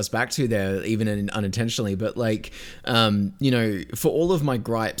steer us back to there, even unintentionally. But like, you know, for all of my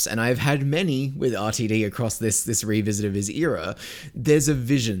gripes, and I've had many with RTD across this revisit of his era, there's a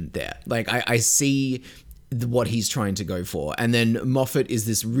vision there. Like I see what he's trying to go for. And then Moffat is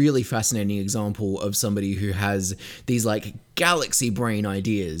this really fascinating example of somebody who has these like galaxy brain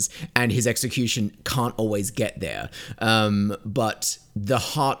ideas and his execution can't always get there. But the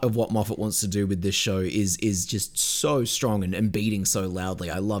heart of what Moffat wants to do with this show is just so strong and beating so loudly.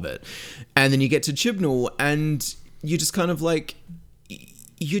 I love it. And then you get to Chibnall and you just kind of like,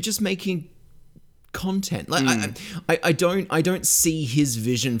 you're just making content. Like I don't see his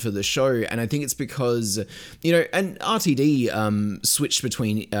vision for the show, and I think it's because, you know, and RTD switched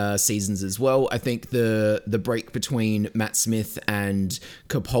between seasons as well. I think the break between Matt Smith and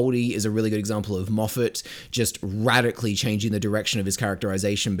Capaldi is a really good example of Moffat just radically changing the direction of his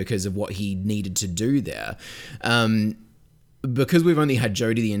characterization because of what he needed to do there. Because we've only had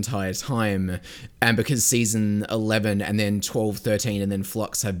Jodie the entire time, and because season 11 and then 12, 13 and then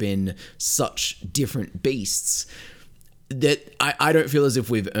Flux have been such different beasts, that I don't feel as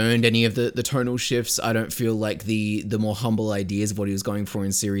if we've earned any of the tonal shifts. I don't feel like the more humble ideas of what he was going for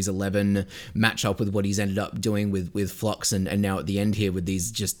in series 11 match up with what he's ended up doing with Flux and now at the end here with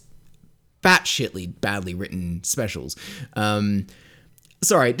these just batshitly badly written specials.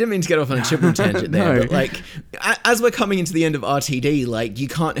 Sorry, didn't mean to get off on a Chibnall tangent there, but like, as we're coming into the end of RTD, like, you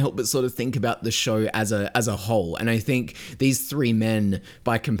can't help but sort of think about the show as a whole, and I think these three men,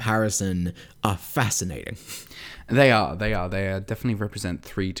 by comparison, are fascinating. They definitely represent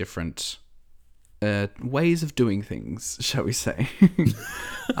three different ways of doing things, shall we say.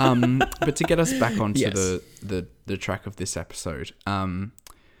 But to get us back onto the track of this episode,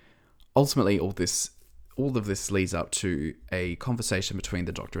 ultimately all of this leads up to a conversation between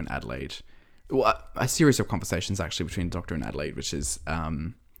the Doctor and Adelaide. Well, a series of conversations actually between the Doctor and Adelaide, which is,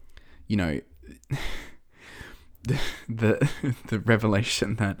 you know, the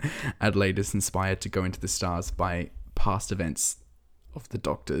revelation that Adelaide is inspired to go into the stars by past events of the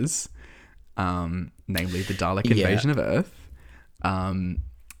Doctor's, namely the Dalek invasion of Earth.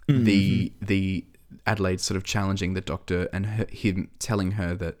 The Adelaide sort of challenging the Doctor and him telling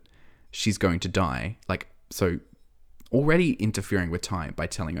her that she's going to die, like, so already interfering with time by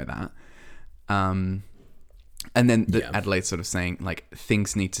telling her that. And then Adelaide sort of saying, like,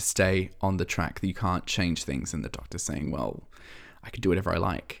 things need to stay on the track, that you can't change things. And the Doctor saying, well, I can do whatever I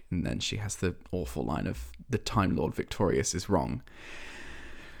like. And then she has the awful line of, the Time Lord Victorious is wrong.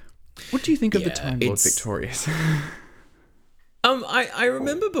 What do you think of the Time Lord Victorious? I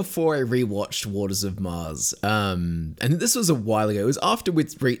remember before I rewatched Waters of Mars, and this was a while ago. It was after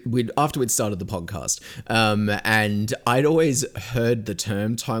we'd started the podcast, and I'd always heard the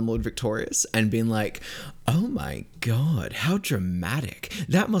term Time Lord Victorious and been like, oh my god, how dramatic!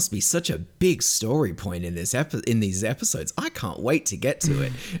 That must be such a big story point in these episodes. I can't wait to get to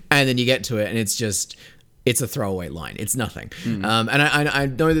it. And then you get to it, and it's a throwaway line. It's nothing. And I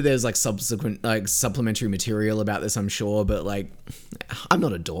know that there's like supplementary material about this, I'm sure, but like, I'm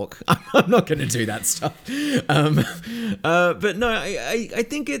not a dork. I'm not going to do that stuff. But no, I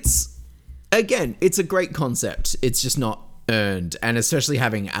think it's a great concept. It's just not earned. And especially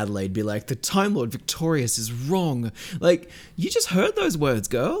having Adelaide be like, the Time Lord Victorious is wrong. Like, you just heard those words,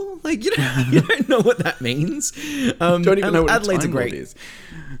 girl. Like, you don't know what that means. Don't even know what Adelaide's a Time Lord is.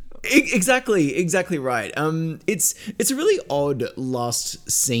 Exactly right. It's a really odd last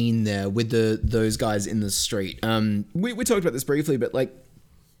scene there with those guys in the street. We talked about this briefly, but like,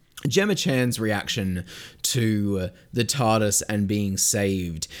 Gemma Chan's reaction to the TARDIS and being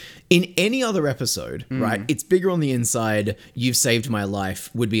saved. In any other episode, right, it's bigger on the inside, you've saved my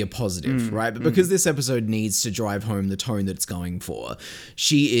life would be a positive, right? But because this episode needs to drive home the tone that it's going for,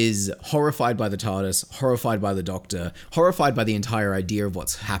 she is horrified by the TARDIS, horrified by the Doctor, horrified by the entire idea of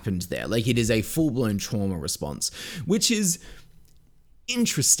what's happened there. Like, it is a full-blown trauma response, which is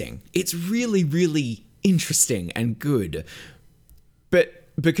interesting. It's really, really interesting and good. But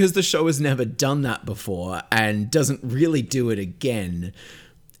because the show has never done that before and doesn't really do it again,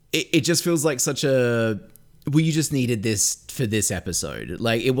 it just feels like such a... Well, you just needed this for this episode.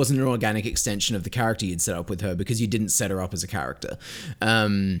 Like, it wasn't an organic extension of the character you'd set up with her because you didn't set her up as a character. I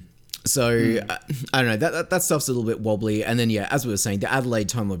don't know. That stuff's a little bit wobbly. And then, yeah, as we were saying, the Adelaide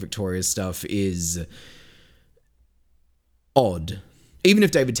Time Lord Victoria stuff is odd. Even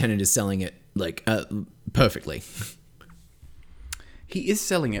if David Tennant is selling it, like, perfectly. He is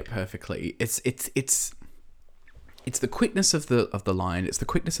selling it perfectly. It's the quickness of the line. It's the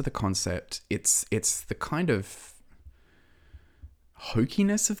quickness of the concept. It's the kind of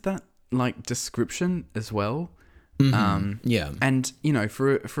hokiness of that, like, description as well. Yeah. And, you know,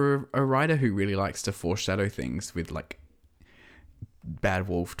 for a writer who really likes to foreshadow things with, like, Bad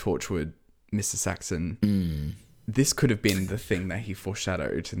Wolf, Torchwood, Mr. Saxon, this could have been the thing that he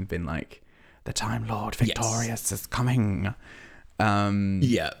foreshadowed and been like, the Time Lord Victorious is coming.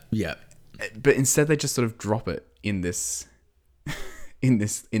 Yeah. But instead they just sort of drop it in this in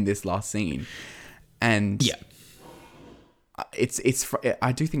this last scene. And yeah,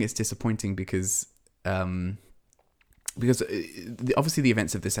 I do think it's disappointing because obviously the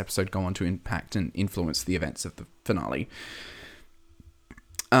events of this episode go on to impact and influence the events of the finale.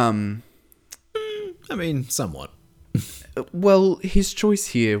 I mean, somewhat. Well, his choice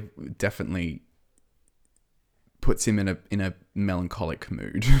here definitely puts him in a melancholic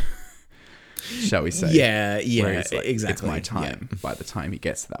mood, shall we say? Yeah, Where he's like, exactly. It's my time. Yeah. By the time he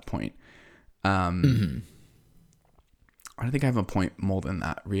gets to that point, I don't think I have a point more than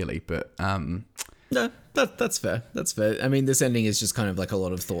that, really. But no, that's fair. That's fair. I mean, this ending is just kind of like a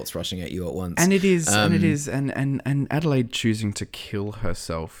lot of thoughts rushing at you at once, and it is, and Adelaide choosing to kill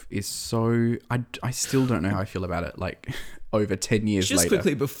herself is so. I still don't know how I feel about it. Like over 10 years just later.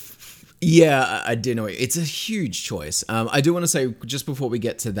 Quickly yeah, I do know. It's a huge choice. I do want to say, just before we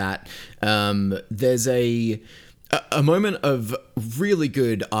get to that, there's a moment of really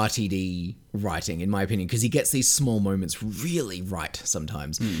good RTD writing, in my opinion, because he gets these small moments really right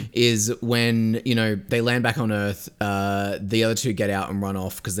sometimes, is when, you know, they land back on Earth, the other two get out and run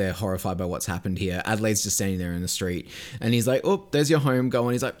off because they're horrified by what's happened here. Adelaide's just standing there in the street, and he's like, oh, there's your home, go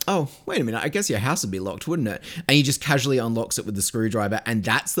on. He's like, oh, wait a minute, I guess your house would be locked, wouldn't it? And he just casually unlocks it with the screwdriver, and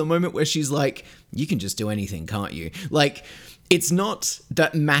that's the moment where she's like, you can just do anything, can't you? Like, it's not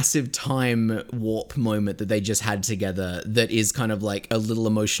that massive time warp moment that they just had together that is kind of like a little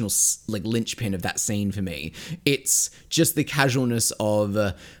emotional, like, linchpin of that scene for me. It's just the casualness of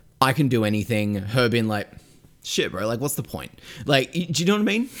I can do anything, her being like, shit, bro, like, what's the point? Like, do you know what I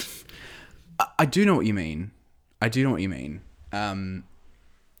mean? I do know what you mean.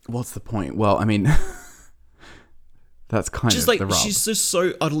 What's the point? Well, I mean, that's kind just of like, the rub. she's just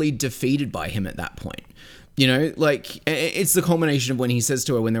so utterly defeated by him at that point. You know, like, it's the culmination of when he says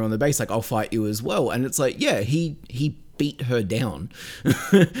to her when they're on the base, like, I'll fight you as well. And it's like, yeah, he beat her down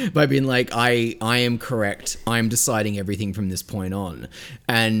by being like, I am correct. I'm deciding everything from this point on.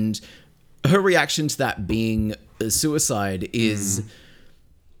 And her reaction to that being a suicide is,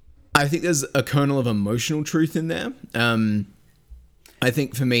 I think there's a kernel of emotional truth in there. I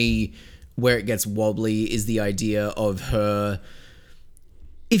think for me, where it gets wobbly is the idea of her...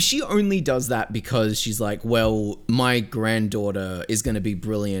 If she only does that because she's like, well, my granddaughter is going to be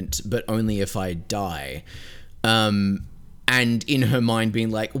brilliant, but only if I die. And in her mind being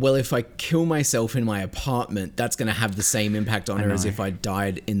like, well, if I kill myself in my apartment, that's going to have the same impact on her as if I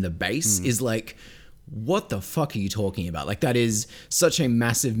died in the base, is like, what the fuck are you talking about? Like, that is such a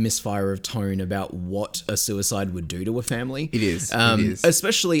massive misfire of tone about what a suicide would do to a family. It is.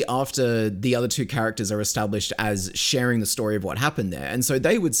 Especially after the other two characters are established as sharing the story of what happened there. And so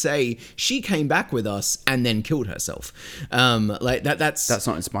they would say, she came back with us and then killed herself. Like, that's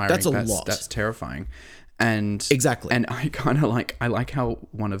not inspiring. That's a lot. That's terrifying. And exactly. And I kind of like how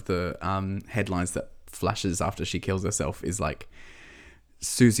one of the headlines that flashes after she kills herself is like,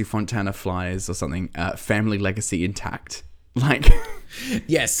 Susie Fontana flies or something, family legacy intact. Like,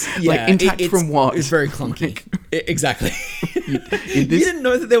 yes, yeah, like intact from what? It's very clunky. Exactly. You didn't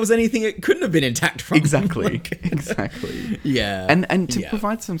know that there was anything it couldn't have been intact from. Exactly. Exactly. Yeah. And to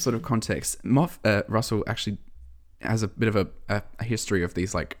provide some sort of context, Russell actually has a bit of a history of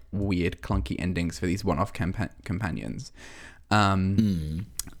these like weird, clunky endings for these one-off companions.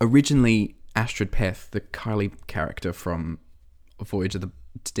 Originally, Astrid Peth, the Kylie character from Voyage of the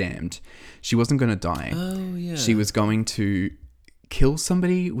Damned, she wasn't going to die. Oh, yeah. She was going to kill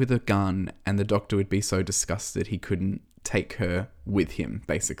somebody with a gun, and the Doctor would be so disgusted he couldn't take her with him,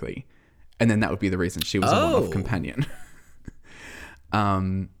 basically. And then that would be the reason she was a one-off companion.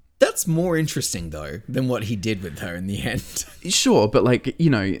 That's more interesting, though, than what he did with her in the end. Sure, but like, you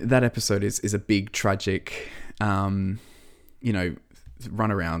know, that episode is a big, tragic, you know,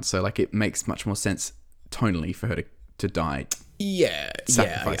 runaround. So like it makes much more sense tonally for her to die.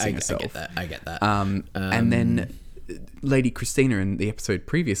 Sacrificing herself. I get that. And then Lady Christina in the episode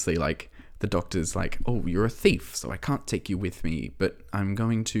previously, like the Doctor's like, oh, you're a thief, so I can't take you with me, but I'm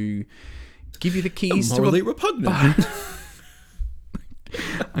going to give you the keys morally repugnant.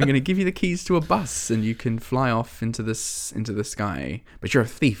 I'm going to give you the keys to a bus and you can fly off into the sky, but you're a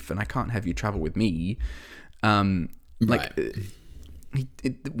thief and I can't have you travel with me. Like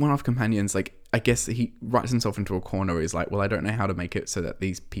one-off companions, like I guess he writes himself into a corner where he's like, well, I don't know how to make it so that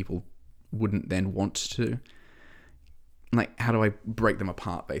these people wouldn't then want to, like, how do I break them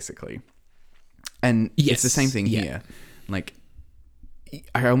apart, basically? And it's the same thing here. Like,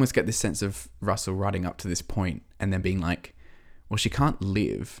 I almost get this sense of Russell writing up to this point and then being like, well, she can't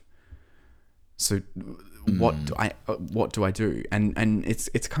live, so what do I do? And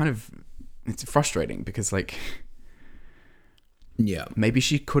it's kind of, it's frustrating because like, yeah, maybe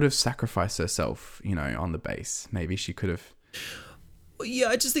she could have sacrificed herself, you know, on the base. Maybe she could have. Yeah,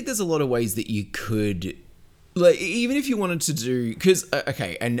 I just think there's a lot of ways that you could, like, even if you wanted to do, because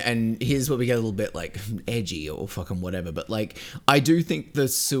okay, and here's where we get a little bit like edgy or fucking whatever, but like I do think the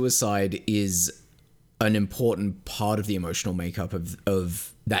suicide is an important part of the emotional makeup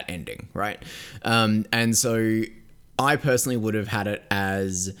of that ending, right? And so I personally would have had it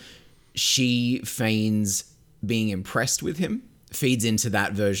as she feigns being impressed with him, feeds into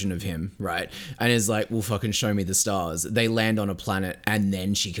that version of him, right? And is like, well, fucking show me the stars. They land on a planet and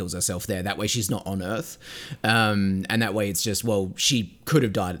then she kills herself there. That way she's not on Earth. And that way it's just, well, she could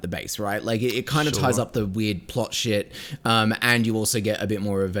have died at the base, right? Like it kind of ties up the weird plot shit. And you also get a bit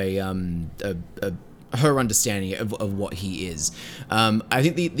more of her understanding of what he is. I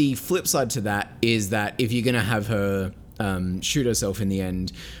think the flip side to that is that if you're going to have her shoot herself in the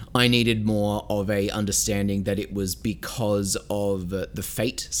end, I needed more of a understanding that it was because of the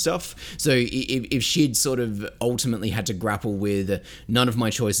fate stuff. So if she'd sort of ultimately had to grapple with none of my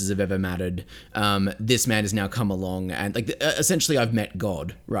choices have ever mattered, this man has now come along and like essentially I've met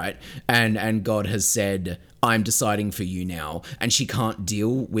God, right? And God has said, I'm deciding for you now, and she can't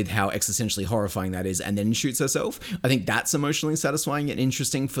deal with how existentially horrifying that is and then shoots herself. I think that's emotionally satisfying and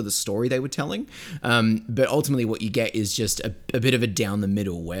interesting for the story they were telling. But ultimately what you get is just a bit of a down the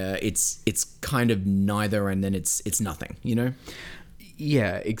middle where it's kind of neither and then it's nothing, you know?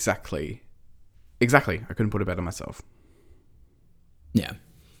 Yeah, exactly. Exactly. I couldn't put it better myself. Yeah.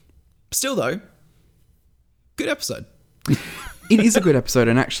 Still though, good episode. It is a good episode,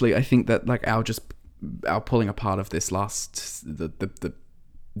 and actually I think that like our pulling apart of this the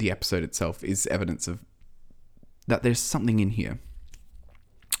episode itself is evidence of that there's something in here.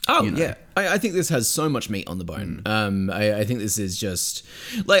 Oh, you know? Yeah. I think this has so much meat on the bone. I think this is just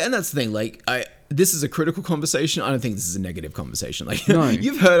like, and that's the thing, like this is a critical conversation. I don't think this is a negative conversation. Like, no.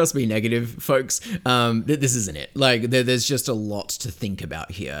 You've heard us be negative, folks. This isn't it. Like there's just a lot to think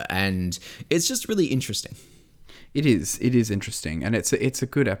about here, and it's just really interesting. It is interesting, and it's a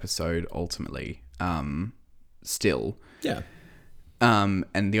good episode ultimately. Still, yeah.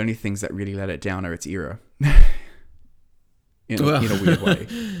 And the only things that really let it down are its era, in a weird way.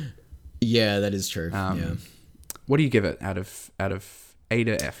 Yeah, that is true. Yeah. What do you give it out of A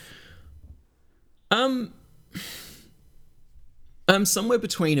to F? I'm somewhere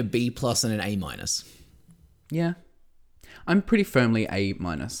between a B+ and an A-. Yeah, I'm pretty firmly A-,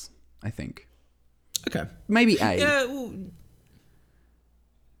 I think. Okay, maybe A. Yeah. Well,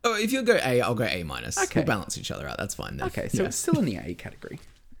 oh, if you'll go A, I'll go A-. Okay. We'll balance each other out. That's fine then. Okay, so it's still in the A category.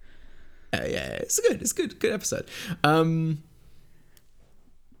 Yeah, it's good. It's good. Good episode.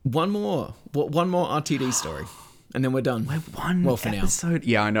 One more RTD story, and then we're done. We're one for episode. Now.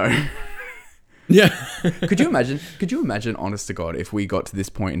 Yeah, I know. Yeah. Could you imagine, honest to God, if we got to this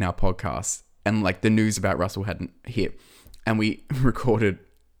point in our podcast and like the news about Russell hadn't hit, and we recorded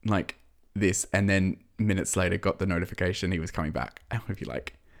like this, and then minutes later got the notification he was coming back, and we'd be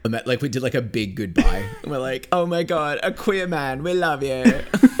like. Like we did like a big goodbye. And we're like, oh my God, a queer man, we love you.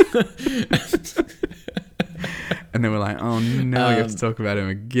 And then we're like, oh no, you have to talk about him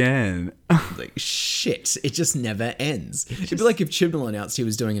again. Like, shh. shit. It just never ends. It'd be like if Chibnall announced he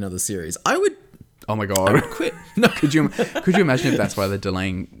was doing another series. I would Oh my god. quit. No. Could you imagine if that's why they're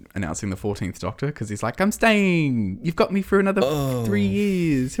delaying announcing the 14th Doctor? Because he's like, I'm staying. You've got me for another 3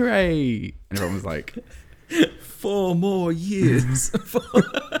 years. Hooray. And everyone was like, 4 more years.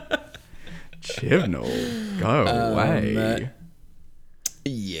 Chibnall, go away.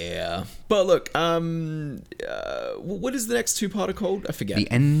 Yeah. But look, what is the next two-parter called? I forget. The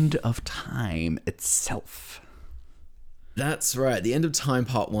End of Time itself. That's right. The End of Time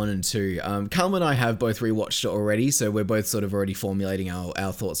Part 1 and 2. Callum and I have both rewatched it already, so we're both sort of already formulating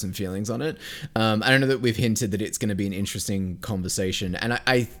our thoughts and feelings on it. I don't know that we've hinted that it's going to be an interesting conversation, and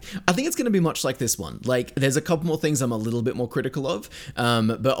I think it's going to be much like this one. Like, there's a couple more things I'm a little bit more critical of,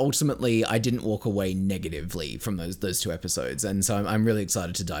 but ultimately I didn't walk away negatively from those two episodes, and so I'm really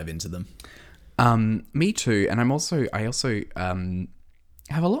excited to dive into them. Me too, and I also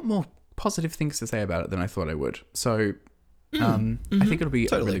have a lot more positive things to say about it than I thought I would. So I think it'll be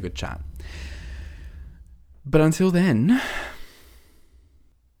a really good chat. But until then,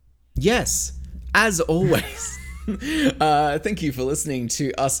 yes, as always, thank you for listening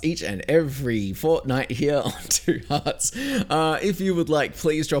to us each and every fortnight here on Two Hearts. If you would like,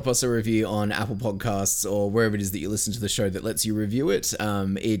 please drop us a review on Apple Podcasts or wherever it is that you listen to the show that lets you review it.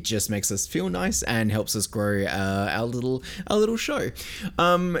 It just makes us feel nice and helps us grow our little show.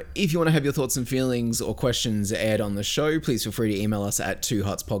 If you want to have your thoughts and feelings or questions aired on the show, please feel free to email us at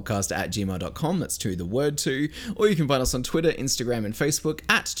twoheartspodcast@gmail.com. That's two, the word two. Or you can find us on Twitter, Instagram, and Facebook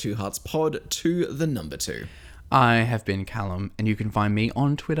at Two Hearts Pod, 2 the number 2. I have been Callum, and you can find me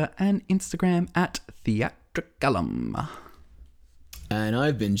on Twitter and Instagram at Theatricallum. And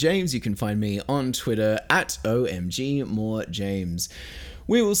I've been James. You can find me on Twitter at OMGMoreJames.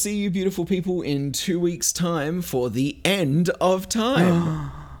 We will see you beautiful people in 2 weeks' time for the end of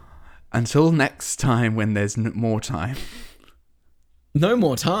time. Until next time when there's more time. No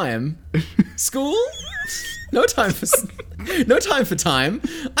more time? School? No time for time.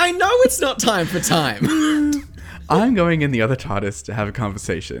 I know it's not time for time. I'm going in the other TARDIS to have a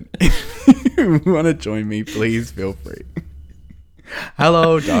conversation. If you want to join me, please feel free.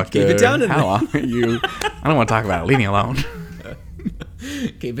 Hello, Doctor. Keep it down in How are you? I don't want to talk about it. Leave me alone.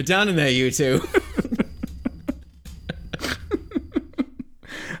 Keep it down in there, you two.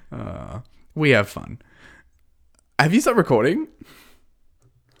 We have fun. Have you stopped recording?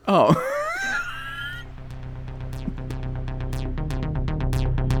 Oh.